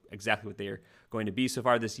 exactly what they're going to be so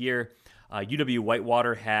far this year. UW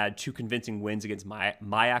Whitewater had 2 convincing wins against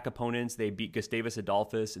MIAC opponents. They beat Gustavus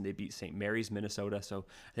Adolphus and they beat St. Mary's, Minnesota. So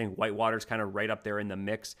I think Whitewater's kind of right up there in the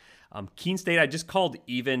mix. Keene State, I just called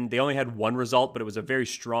even. They only had 1 result, but it was a very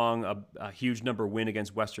strong, a huge number win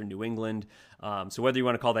against Western New England. So whether you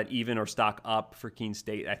want to call that even or stock up for Keene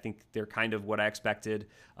State, I think they're kind of what I expected,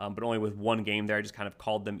 but only with 1 game there. I just kind of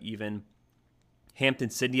called them even.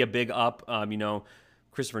 Hampton-Sydney, a big up.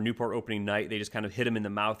 Christopher Newport opening night, they just kind of hit him in the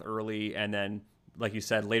mouth early. And then, like you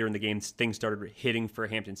said, later in the game, things started hitting for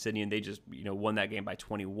Hampton-Sydney, and they just, won that game by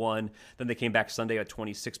 21. Then they came back Sunday, a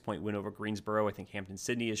 26-point win over Greensboro. I think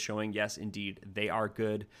Hampton-Sydney is showing, yes, indeed, they are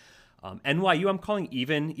good. NYU, I'm calling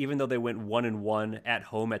even though they went 1-1 at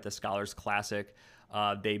home at the Scholars Classic.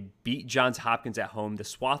 They beat Johns Hopkins at home. The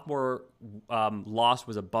Swarthmore loss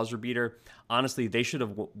was a buzzer beater. Honestly, they should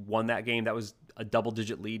have won that game. That was a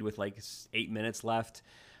double-digit lead with like 8 minutes left.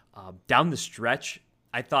 Down the stretch,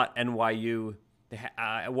 I thought NYU,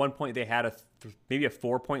 at one point they had maybe a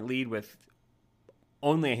 4-point lead with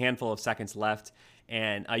only a handful of seconds left.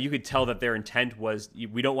 And you could tell that their intent was,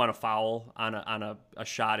 we don't want to foul on a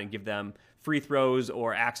shot and give them free throws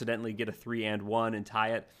or accidentally get a 3-and-1 and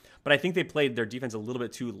tie it. But I think they played their defense a little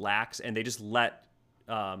bit too lax, and they just let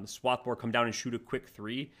Swarthmore come down and shoot a quick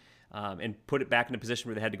 3 and put it back in a position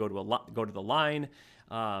where they had to go to the line.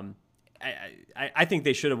 I think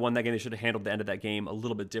they should have won that game. They should have handled the end of that game a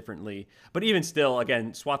little bit differently. But even still,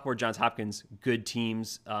 again, Swarthmore, Johns Hopkins, good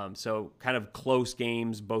teams. So kind of close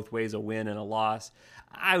games, both ways, a win and a loss.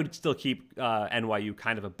 I would still keep NYU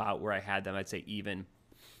kind of about where I had them. I'd say even.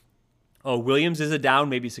 Oh, Williams is a down,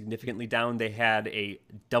 maybe significantly down. They had a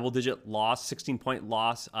double-digit loss, 16-point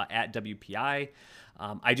loss at WPI.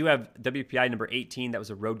 I do have WPI number 18. That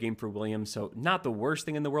was a road game for Williams, so not the worst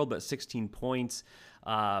thing in the world, but 16 points.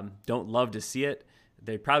 Don't love to see it.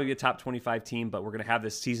 They'd probably be a top 25 team, but we're going to have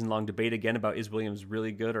this season-long debate again about is Williams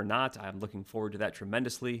really good or not. I'm looking forward to that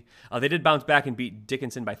tremendously. They did bounce back and beat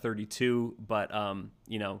Dickinson by 32, but,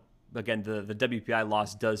 again, the WPI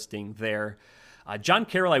loss does sting there. John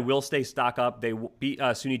Carroll, I will stay stock up. They beat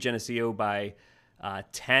SUNY Geneseo by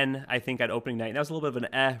 10, I think, at opening night. And that was a little bit of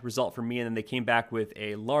an result for me. And then they came back with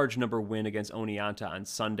a large number win against Oneonta on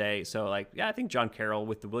Sunday. So, I think John Carroll,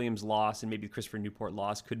 with the Williams loss and maybe the Christopher Newport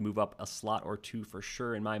loss, could move up a slot or 2 for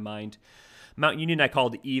sure in my mind. Mount Union, I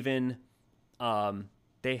called even.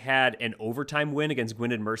 They had an overtime win against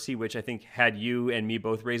Gwynedd Mercy, which I think had you and me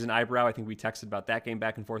both raise an eyebrow. I think we texted about that game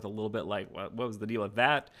back and forth a little bit, like, what was the deal with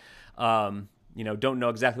that? Don't know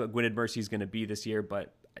exactly what Gwynedd Mercy is going to be this year,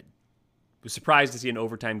 but I was surprised to see an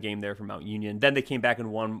overtime game there for Mount Union. Then they came back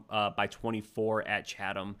and won by 24 at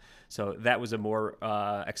Chatham. So that was a more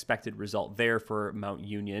expected result there for Mount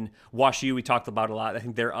Union. Wash U, we talked about a lot. I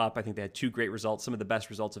think they're up. I think they had 2 great results, some of the best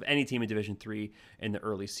results of any team in Division III in the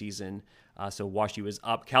early season. So Wash U is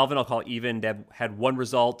up. Calvin, I'll call even. They had 1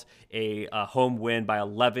 result, a home win by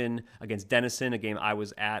 11 against Denison, a game I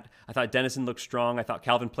was at. I thought Denison looked strong. I thought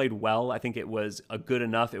Calvin played well. I think it was a good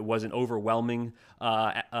enough. It wasn't overwhelming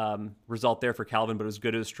result there for Calvin, but it was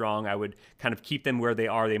good. It was strong. I would kind of keep them where they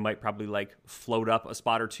are. They might probably float up a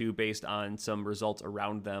spot or 2 based on some results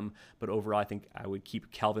around them. But overall, I think I would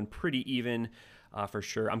keep Calvin pretty even. For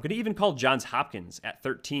sure. I'm going to even call Johns Hopkins at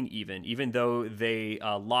 13 even though they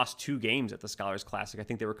lost 2 games at the Scholars Classic. I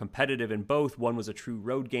think they were competitive in both. One was a true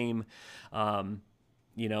road game.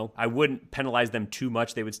 I wouldn't penalize them too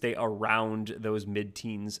much. They would stay around those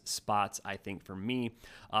mid-teens spots, I think, for me.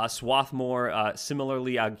 Swarthmore,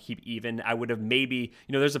 similarly, I'll keep even. I would have maybe,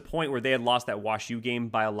 there's a point where they had lost that WashU game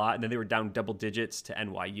by a lot, and then they were down double digits to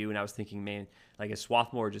NYU, and I was thinking, man, is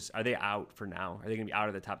Swarthmore are they out for now? Are they going to be out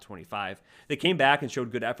of the top 25? They came back and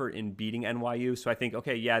showed good effort in beating NYU, so I think,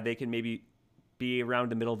 okay, yeah, they can maybe be around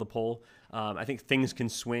the middle of the poll. I think things can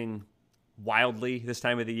swing wildly this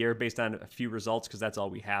time of the year based on a few results because that's all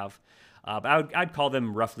we have. But I'd call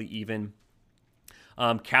them roughly even.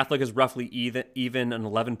 Catholic is roughly even, an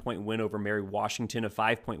 11-point win over Mary Washington, a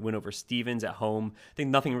 5-point win over Stevens at home. I think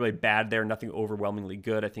nothing really bad there, nothing overwhelmingly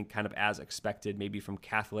good. I think kind of as expected maybe from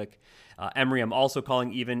Catholic. Emory, I'm also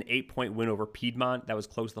calling even, 8-point win over Piedmont. That was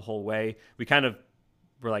close the whole way. We kind of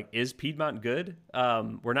were like, is Piedmont good?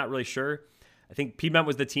 We're not really sure. I think Piedmont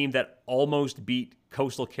was the team that almost beat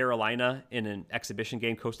Coastal Carolina in an exhibition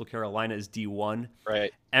game. Coastal Carolina is D1.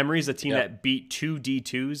 Right. Emory's a team Yep. that beat two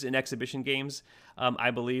D2s in exhibition games,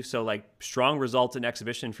 I believe. So, like, strong results in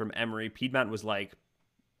exhibition from Emory. Piedmont was like,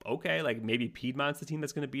 okay, like maybe Piedmont's the team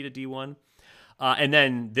that's going to beat a D1. And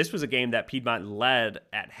then this was a game that Piedmont led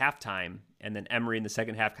at halftime, and then Emory in the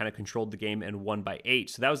second half kind of controlled the game and won by 8.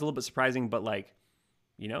 So that was a little bit surprising, but like,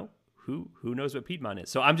 you know, who knows what Piedmont is?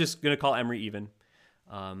 So I'm just going to call Emory even.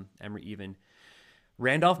 Emory even.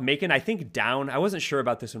 Randolph-Macon, I think down. I wasn't sure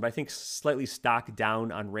about this one, but I think slightly stock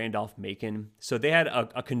down on Randolph-Macon. So they had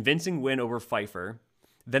a convincing win over Pfeiffer.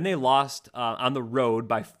 Then they lost on the road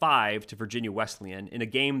by 5 to Virginia Wesleyan in a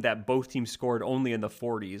game that both teams scored only in the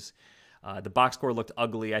 40s. The box score looked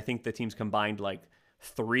ugly. I think the teams combined like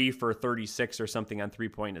 3 for 36 or something on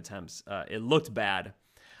 3-point attempts. It looked bad.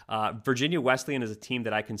 Virginia Wesleyan is a team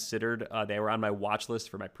that I considered. They were on my watch list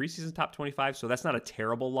for my preseason top 25, so that's not a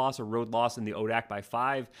terrible loss, a road loss in the ODAC by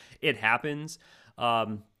 5. It happens.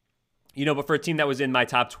 But for a team that was in my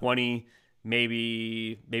top 20,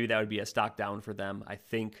 maybe that would be a stock down for them, I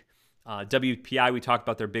think. WPI, we talked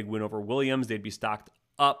about their big win over Williams. They'd be stocked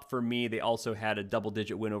up for me. They also had a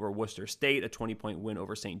double-digit win over Worcester State, a 20-point win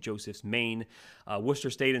over St. Joseph's, Maine.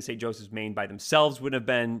 Worcester State and St. Joseph's, Maine by themselves would have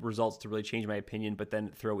been results to really change my opinion, but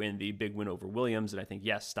then throw in the big win over Williams, and I think,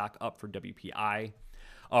 yes, stock up for WPI.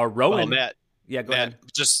 Rowan. Well, Matt, go ahead.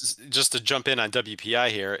 Just to jump in on WPI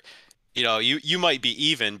here, you might be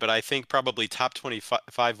even, but I think probably top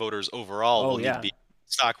 25 voters overall will need to be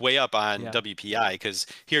stock way up on WPI, because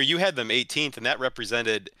here you had them 18th, and that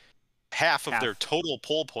represented half of their total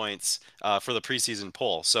poll points for the preseason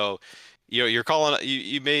poll. So, you're calling.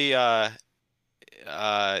 You may,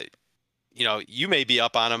 you may be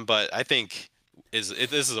up on them, but I think this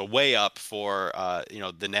is a way up for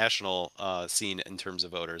the national scene in terms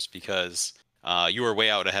of voters, because you were way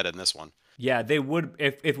out ahead in this one. Yeah, they would.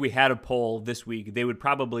 If we had a poll this week, they would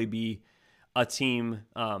probably be a team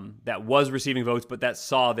that was receiving votes, but that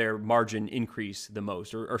saw their margin increase the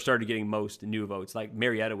most, or started getting most new votes. Like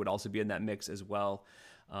Marietta would also be in that mix as well.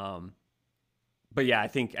 But yeah, I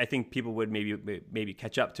think people would maybe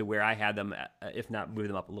catch up to where I had them, if not move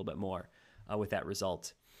them up a little bit more with that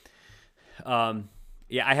result. I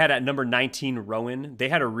had at number 19 Rowan. They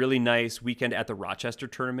had a really nice weekend at the Rochester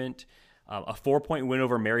tournament. A 4-point win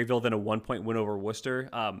over Maryville, then a 1-point win over Worcester.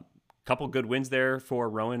 Couple good wins there for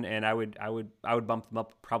Rowan, and I would bump them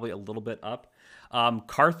up probably a little bit up.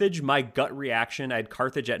 Carthage, my gut reaction, I had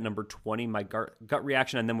Carthage at number 20. My gut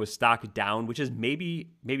reaction on them was stock down, which is maybe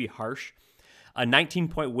harsh. A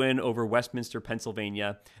 19-point win over Westminster,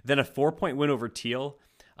 Pennsylvania, then a 4-point win over Teal.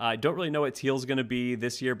 I don't really know what Teal's going to be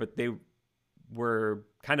this year, but they were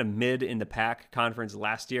kind of mid in the pack conference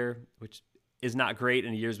last year, which is not great.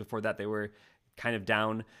 And years before that, they were kind of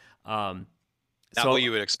down. Not what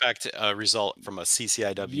you would expect a result from a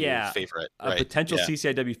CCIW favorite. A potential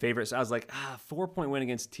CCIW favorite. So I was like, 4-point win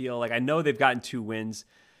against Teal. Like, I know they've gotten 2 wins,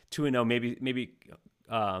 2-0.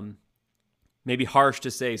 Maybe harsh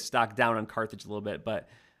to say stock down on Carthage a little bit, but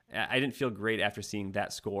I didn't feel great after seeing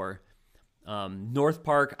that score. North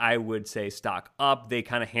Park, I would say stock up. They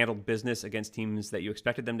kind of handled business against teams that you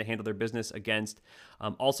expected them to handle their business against.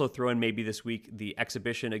 Also throw in maybe this week the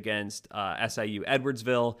exhibition against SIU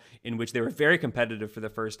Edwardsville, in which they were very competitive for the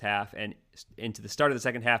first half and into the start of the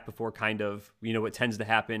second half before kind of, what tends to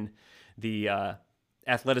happen, the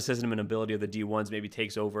athleticism and ability of the D1s maybe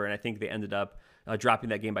takes over, and I think they ended up dropping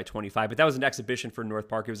that game by 25. But that was an exhibition for North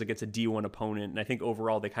Park. It was against a D1 opponent, and I think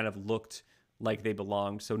overall they kind of looked like they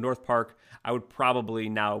belonged. So North Park, I would probably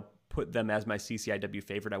now put them as my CCIW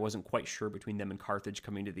favorite. I wasn't quite sure between them and Carthage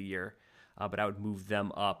coming to the year, but I would move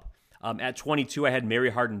them up. At 22, I had Mary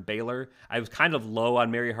Hardin Baylor. I was kind of low on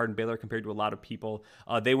Mary Hardin Baylor compared to a lot of people.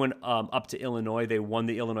 They went up to Illinois. They won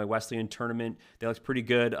the Illinois Wesleyan tournament. They looked pretty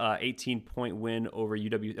good. 13-point win over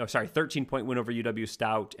UW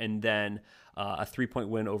Stout, and then a 3-point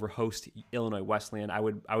win over host Illinois Wesleyan. I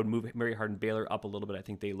would move Mary Hardin Baylor up a little bit. I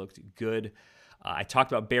think they looked good. I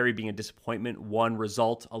talked about Barry being a disappointment. One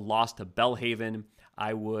result, a loss to Belhaven.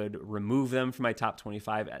 I would remove them from my top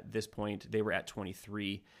 25 at this point. They were at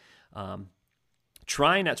 23.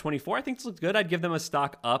 Trine at 24, I think this looks good. I'd give them a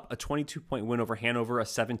stock up, a 22-point win over Hanover, a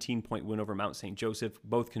 17-point win over Mount St. Joseph,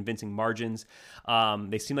 both convincing margins.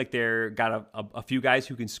 They seem like they're got a few guys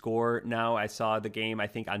who can score now. I saw the game, I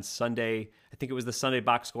think, on Sunday. I think it was the Sunday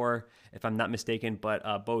box score, if I'm not mistaken,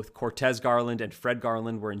 but both Cortez Garland and Fred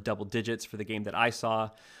Garland were in double digits for the game that I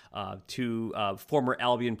saw. Two former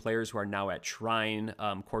Albion players who are now at Trine.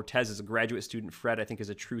 Cortez is a graduate student. Fred, I think, is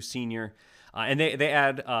a true senior. And they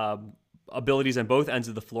add abilities on both ends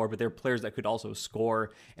of the floor, but they're players that could also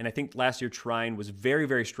score. And I think last year Trine was very,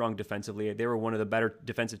 very strong defensively. They were one of the better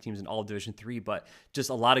defensive teams in all of Division Three, but just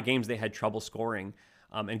a lot of games they had trouble scoring.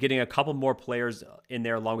 And getting a couple more players in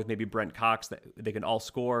there, along with maybe Brent Cox, that they can all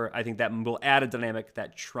score, I think that will add a dynamic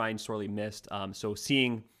that Trine sorely missed. So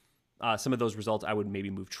seeing some of those results, I would maybe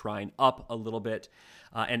move Trine up a little bit.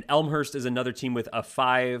 And Elmhurst is another team with a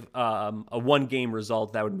 1-game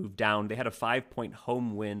result that would move down. They had a 5-point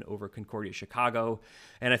home win over Concordia Chicago.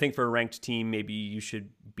 And I think for a ranked team, maybe you should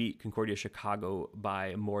beat Concordia Chicago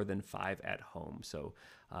by more than 5 at home. So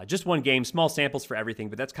just 1 game, small samples for everything,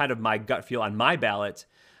 but that's kind of my gut feel on my ballot.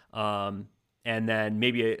 And then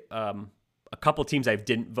maybe a couple teams I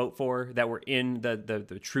didn't vote for that were in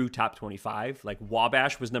the true top 25. Like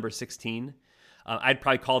Wabash was number 16. I'd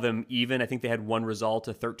probably call them even. I think they had 1 result,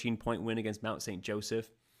 a 13-point win against Mount St. Joseph.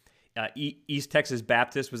 East Texas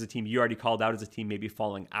Baptist was a team you already called out as a team maybe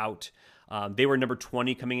falling out. They were number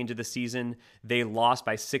 20 coming into the season. They lost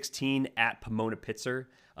by 16 at Pomona Pitzer.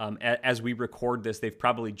 As we record this, they've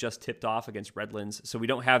probably just tipped off against Redlands. So we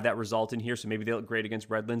don't have that result in here. So maybe they look great against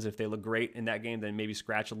Redlands. If they look great in that game, then maybe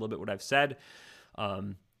scratch a little bit what I've said.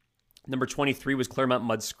 Number 23 was Claremont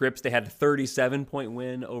Mudd Scripps. They had a 37-point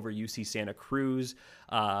win over UC Santa Cruz.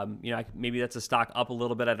 Maybe that's a stock up a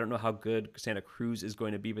little bit. I don't know how good Santa Cruz is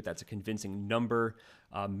going to be, but that's a convincing number.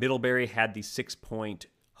 Middlebury had the 6-point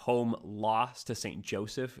home loss to St.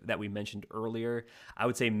 Joseph that we mentioned earlier. I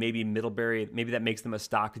would say maybe Middlebury, maybe that makes them a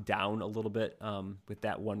stock down a little bit with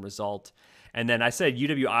that 1 result. And then I said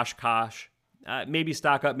UW Oshkosh, maybe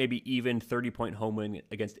stock up, maybe even 30-point home win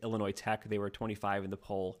against Illinois Tech. They were 25 in the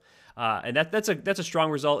poll. And that's a strong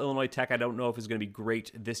result. Illinois Tech, I don't know if it's going to be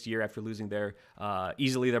great this year after losing their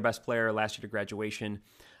easily their best player last year to graduation.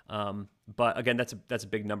 But again, that's a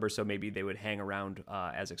big number, so maybe they would hang around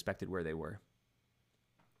as expected where they were.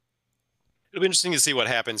 It'll be interesting to see what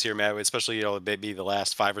happens here, Matt, especially, maybe the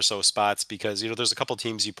last 5 or so spots, because, there's a couple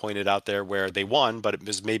teams you pointed out there where they won, but it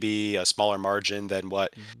was maybe a smaller margin than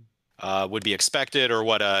what would be expected or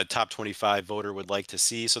what a top 25 voter would like to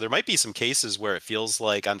see. So there might be some cases where it feels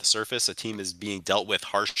like on the surface a team is being dealt with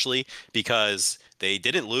harshly because they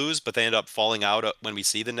didn't lose, but they end up falling out when we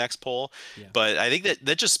see the next poll. Yeah. But I think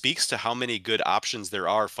that just speaks to how many good options there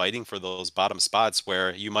are fighting for those bottom spots,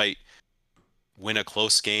 where you might win a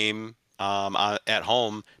close game at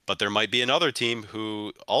home, but there might be another team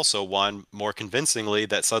who also won more convincingly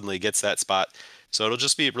that suddenly gets that spot. So it'll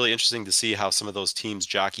just be really interesting to see how some of those teams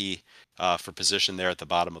jockey for position there at the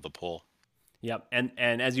bottom of the poll. Yep, and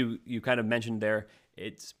as you kind of mentioned there,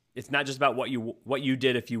 it's not just about what you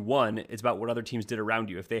did if you won. It's about what other teams did around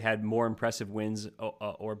you. If they had more impressive wins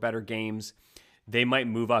or better games, they might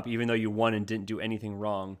move up, even though you won and didn't do anything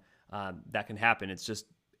wrong. That can happen. It's just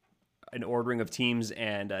an ordering of teams,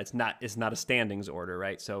 and it's not a standings order,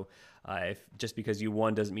 right? So if just because you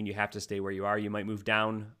won doesn't mean you have to stay where you are. You might move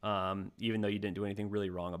down, even though you didn't do anything really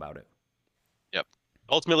wrong about it. Yep.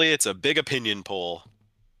 Ultimately, it's a big opinion poll.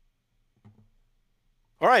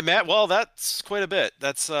 All right, Matt. Well, that's quite a bit.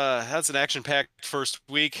 That's an action-packed first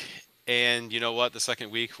week, and you know what? The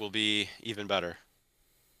second week will be even better.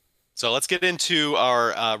 So let's get into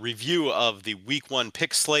our review of the Week 1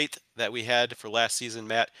 pick slate that we had for last season,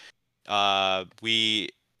 Matt. It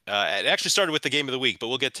actually started with the game of the week, but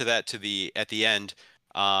we'll get to that at the end.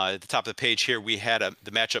 At the top of the page here, we had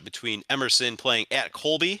the matchup between Emerson playing at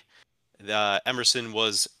Colby. Emerson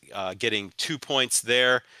was getting 2 points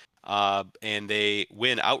there, and they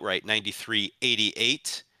win outright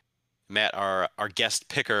 93-88. Matt, our guest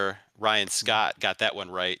picker, Ryan Scott, got that one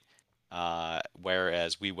right,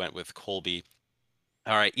 whereas we went with Colby.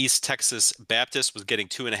 All right, East Texas Baptist was getting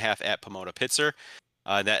 2.5 at Pomona Pitzer.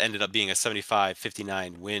 That ended up being a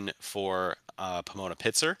 75-59 win for Pomona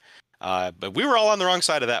Pitzer. But we were all on the wrong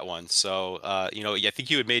side of that one. So, I think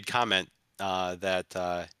you had made comment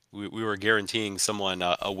that we were guaranteeing someone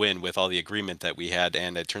a win with all the agreement that we had.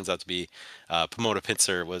 And it turns out to be Pomona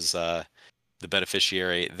Pitzer was the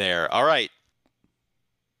beneficiary there. All right.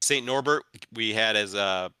 St. Norbert, we had as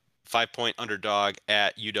a 5-point underdog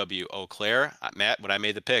at UW Eau Claire. Matt, when I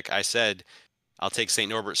made the pick, I said, I'll take St.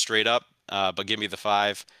 Norbert straight up. But give me the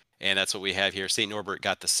 5, and that's what we have here. St. Norbert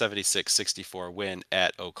got the 76-64 win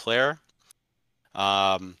at Eau Claire.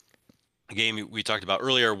 A game we talked about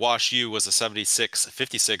earlier, Wash U was a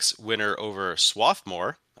 76-56 winner over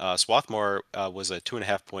Swarthmore. Swarthmore was a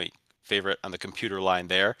 2.5-point favorite on the computer line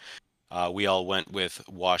there. We all went with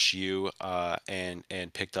Wash U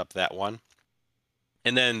and picked up that one.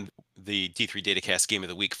 And then the D3 Datacast game of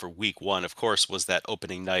the week for Week 1, of course, was that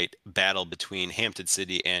opening night battle between Hampton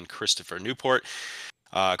City and Christopher Newport.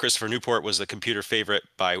 Christopher Newport was the computer favorite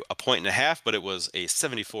by a point and a half, but it was a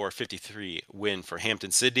 74-53 win for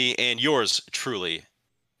Hampton-Sydney. And yours truly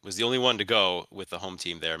was the only one to go with the home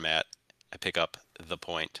team there, Matt. I pick up the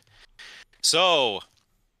point. So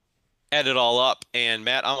add it all up, and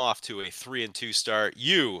Matt, I'm off to a 3-2 start.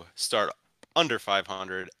 You start under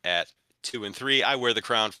 500 at 2-3. I wear the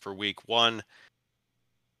crown for week 1,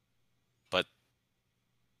 but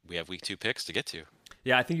we have week 2 picks to get to.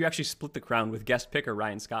 Yeah, I think you actually split the crown with guest picker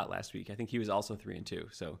Ryan Scott last week. I think he was also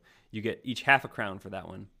 3-2, so you get each half a crown for that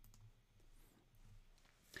one.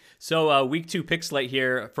 So week 2 pick slate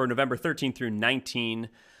here for November 13th through 19.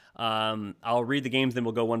 I'll read the games, then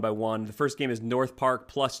we'll go one by one. The first game is North Park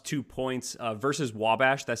plus 2 points versus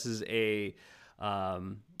Wabash. This is a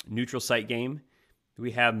neutral site game.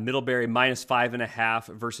 We have Middlebury minus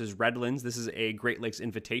 5.5 versus Redlands. This is a Great Lakes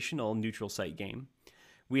Invitational neutral site game.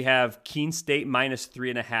 We have Keene State minus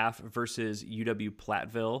 3.5 versus UW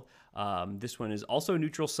Platteville. This one is also a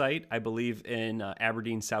neutral site, I believe, in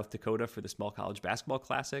Aberdeen, South Dakota for the Small College Basketball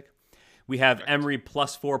Classic. We have Emory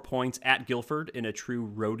plus 4 points at Guilford in a true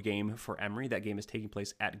road game for Emory. That game is taking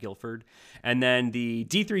place at Guilford. And then the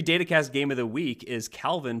D3 Datacast game of the week is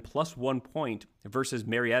Calvin plus 1 point versus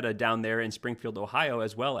Marietta down there in Springfield, Ohio,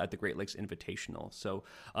 as well at the Great Lakes Invitational. So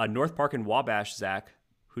North Park and Wabash, Zach,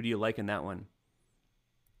 who do you like in that one?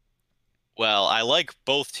 Well, I like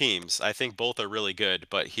both teams. I think both are really good,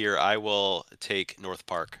 but here I will take North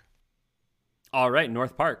Park. All right,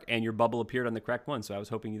 North Park, and your bubble appeared on the correct one, so I was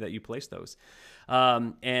hoping that you placed those.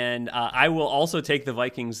 I will also take the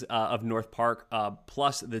Vikings of North Park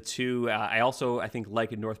plus the 2. I think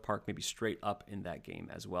like North Park maybe straight up in that game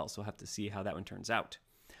as well, so we'll have to see how that one turns out.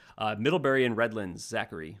 Middlebury and Redlands,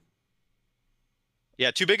 Zachary.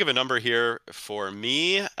 Yeah, too big of a number here for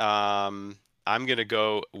me. I'm going to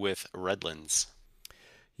go with Redlands.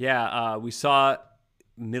 Yeah, we saw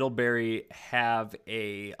Middlebury have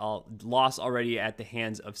a loss already at the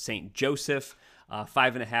hands of St. Joseph.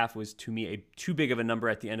 5.5 was to me too big of a number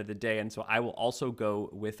at the end of the day, and so I will also go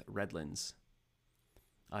with Redlands.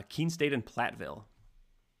 Keene State and Platteville.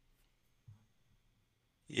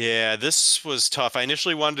 Yeah, this was tough. I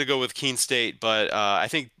initially wanted to go with Keene State, but I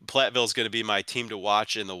think Platteville is going to be my team to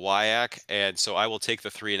watch in the WIAC, and so I will take the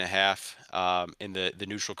 3.5 in the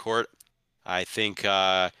neutral court. I think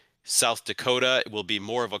South Dakota will be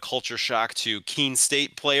more of a culture shock to Keene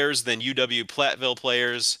State players than UW Platteville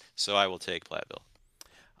players, so I will take Platteville.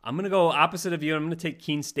 I'm going to go opposite of you. I'm going to take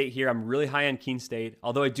Keene State here. I'm really high on Keene State,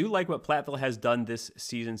 although I do like what Platteville has done this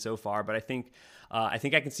season so far, but I think I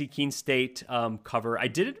can see Keene State cover. I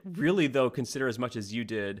didn't really, though, consider as much as you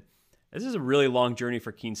did. This is a really long journey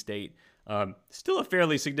for Keene State. Still a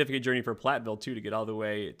fairly significant journey for Platteville, too, to get all the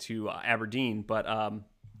way to Aberdeen, but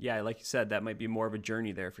yeah, like you said, that might be more of a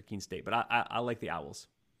journey there for Keene State, but I like the Owls.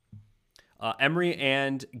 Emory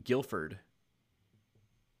and Guilford.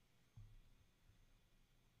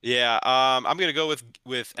 Yeah, I'm going to go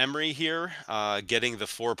with Emory here, getting the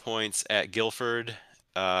 4 points at Guilford.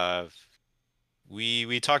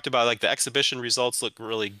 We talked about like the exhibition results look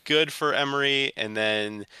really good for Emory, and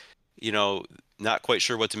then, not quite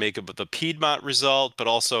sure what to make of the Piedmont result, but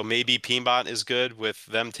also maybe Piedmont is good with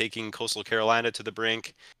them taking Coastal Carolina to the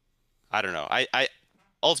brink. I don't know. I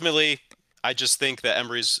ultimately, I just think that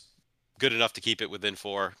Emory's good enough to keep it within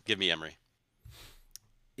 4. Give me Emory.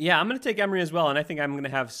 Yeah, I'm going to take Emory as well, and I think I'm going to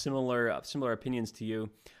have similar opinions to you.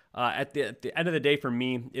 At the end of the day, for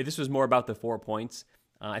me, this was more about the 4 points.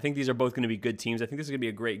 I think these are both going to be good teams. I think this is going to be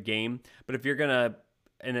a great game. But if you're going to,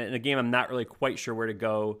 in a game I'm not really quite sure where to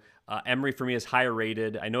go, Emory for me is higher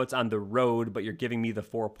rated. I know it's on the road, but you're giving me the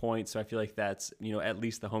 4 points, so I feel like that's at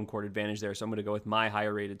least the home court advantage there. So I'm going to go with my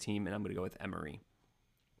higher rated team, and I'm going to go with Emory.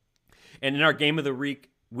 And in our game of the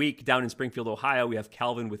week down in Springfield, Ohio, we have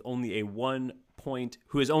Calvin with only a 1 point,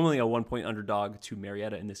 who is only a 1 point underdog to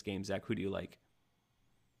Marietta in this game. Zach, who do you like?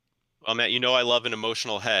 Well, Matt, I love an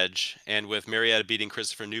emotional hedge, and with Marietta beating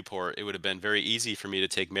Christopher Newport, it would have been very easy for me to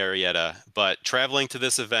take Marietta. But traveling to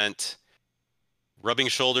this event, rubbing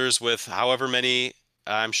shoulders with however many,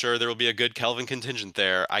 I'm sure there will be a good Calvin contingent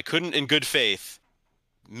there. I couldn't, in good faith,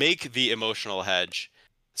 make the emotional hedge,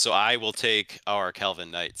 so I will take our Calvin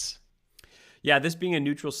Knights. Yeah, this being a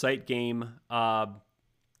neutral site game,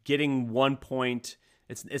 getting 1 point,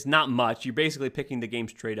 it's not much. You're basically picking the game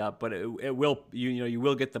straight up, but it will you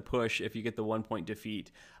will get the push if you get the 1 point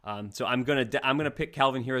defeat. So I'm gonna pick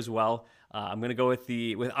Calvin here as well. I'm gonna go with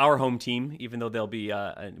our home team, even though they'll be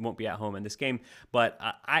won't be at home in this game. But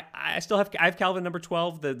I have Calvin number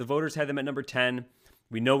 12. The voters had them at number 10.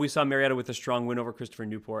 We know we saw Marietta with a strong win over Christopher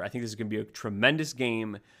Newport. I think this is going to be a tremendous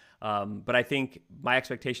game. But I think my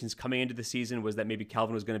expectations coming into the season was that maybe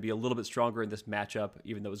Calvin was going to be a little bit stronger in this matchup,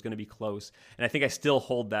 even though it was going to be close. And I think I still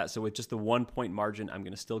hold that. So with just the 1 point margin, I'm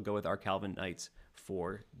going to still go with our Calvin Knights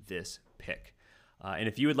for this pick. And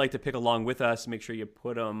if you would like to pick along with us, make sure you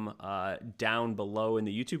put them down below in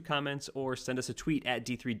the YouTube comments or send us a tweet at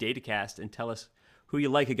D3Datacast and tell us who you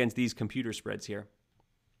like against these computer spreads here.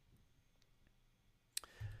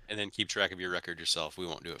 And then keep track of your record yourself. We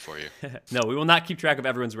won't do it for you. No, we will not keep track of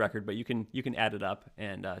everyone's record, but you can add it up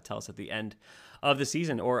and tell us at the end of the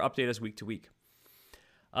season or update us week to week.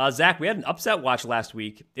 Zach, we had an upset watch last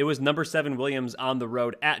week. It was number 7 Williams on the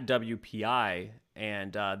road at WPI,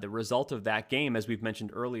 and the result of that game, as we've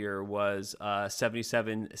mentioned earlier, was a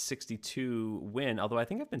 77-62 win. Although I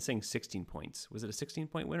think I've been saying 16 points. Was it a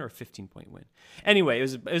 16-point win or a 15-point win? Anyway,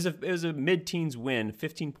 it was a mid-teens win,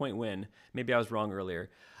 15-point win. Maybe I was wrong earlier.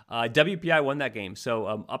 WPI won that game,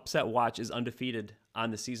 so Upset Watch is undefeated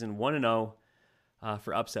on the season, 1-0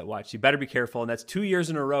 for Upset Watch. You better be careful, and that's 2 years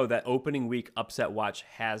in a row that opening week Upset Watch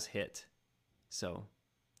has hit. So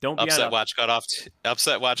don't be Upset Watch got off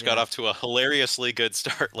to a hilariously good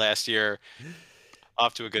start last year.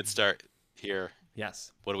 Off to a good start here.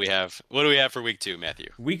 Yes. What do we have? What do we have for week 2, Matthew?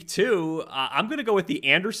 Week 2, I'm going to go with the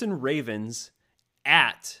Anderson Ravens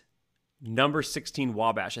at number 16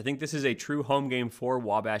 Wabash. I think this is a true home game for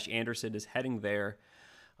Wabash. Anderson is heading there,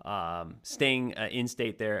 staying in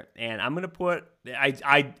state there, and I'm going to put.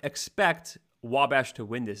 I expect Wabash to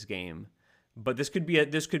win this game, but this could be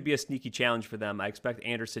a sneaky challenge for them. I expect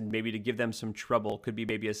Anderson maybe to give them some trouble. Could be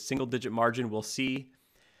maybe a single-digit margin. We'll see.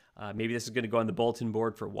 Maybe this is going to go on the bulletin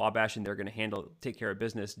board for Wabash, and they're going to take care of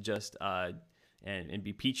business just and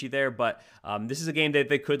be peachy there. But this is a game that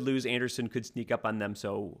they could lose. Anderson could sneak up on them,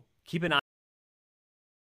 so keep an eye.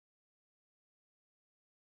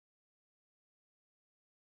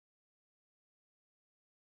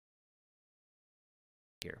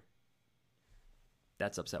 Here.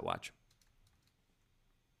 That's Upset Watch.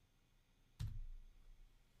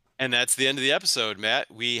 And that's the end of the episode,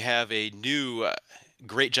 Matt. We have a new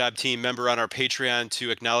Great Job Team member on our Patreon to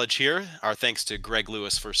acknowledge here. Our thanks to Greg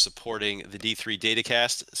Lewis for supporting the D3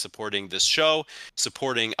 Datacast, supporting this show,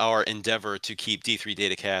 supporting our endeavor to keep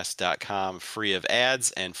d3datacast.com free of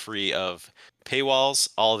ads and free of paywalls.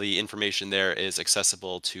 All the information there is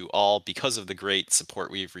accessible to all because of the great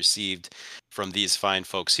support we've received from these fine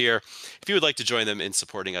folks here. If you would like to join them in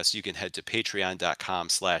supporting us, you can head to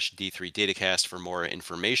patreon.com/D3Datacast for more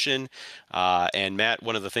information. And Matt,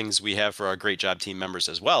 one of the things we have for our Great Job Team members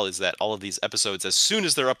as well is that all of these episodes, as soon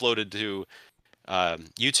as they're uploaded to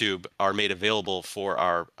YouTube, are made available for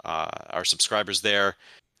our subscribers there.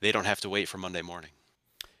 They don't have to wait for Monday morning.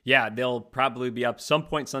 Yeah, they'll probably be up some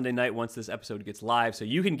point Sunday night once this episode gets live. So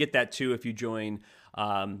you can get that too if you join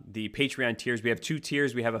the Patreon tiers. We have 2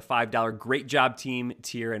 tiers. We have a $5 Great Job Team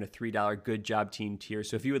tier and a $3 Good Job Team tier.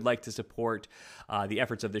 So if you would like to support the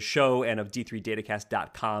efforts of the show and of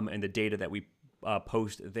d3datacast.com and the data that we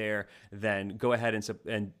post there, then go ahead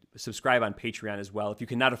and subscribe on Patreon as well. If you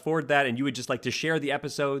cannot afford that and you would just like to share the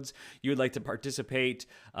episodes, you would like to participate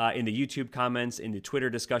in the YouTube comments, in the Twitter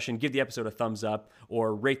discussion, give the episode a thumbs up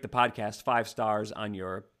or rate the podcast 5 stars on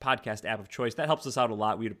your podcast app of choice. That helps us out a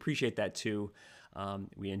lot. We'd appreciate that too.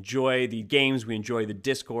 We enjoy the games, we enjoy the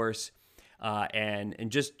discourse, and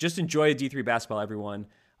just enjoy D3 basketball, everyone.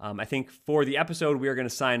 I think for the episode, we are going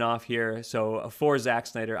to sign off here. So for Zach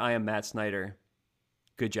Snyder, I am Matt Snyder.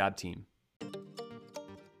 Good job, team.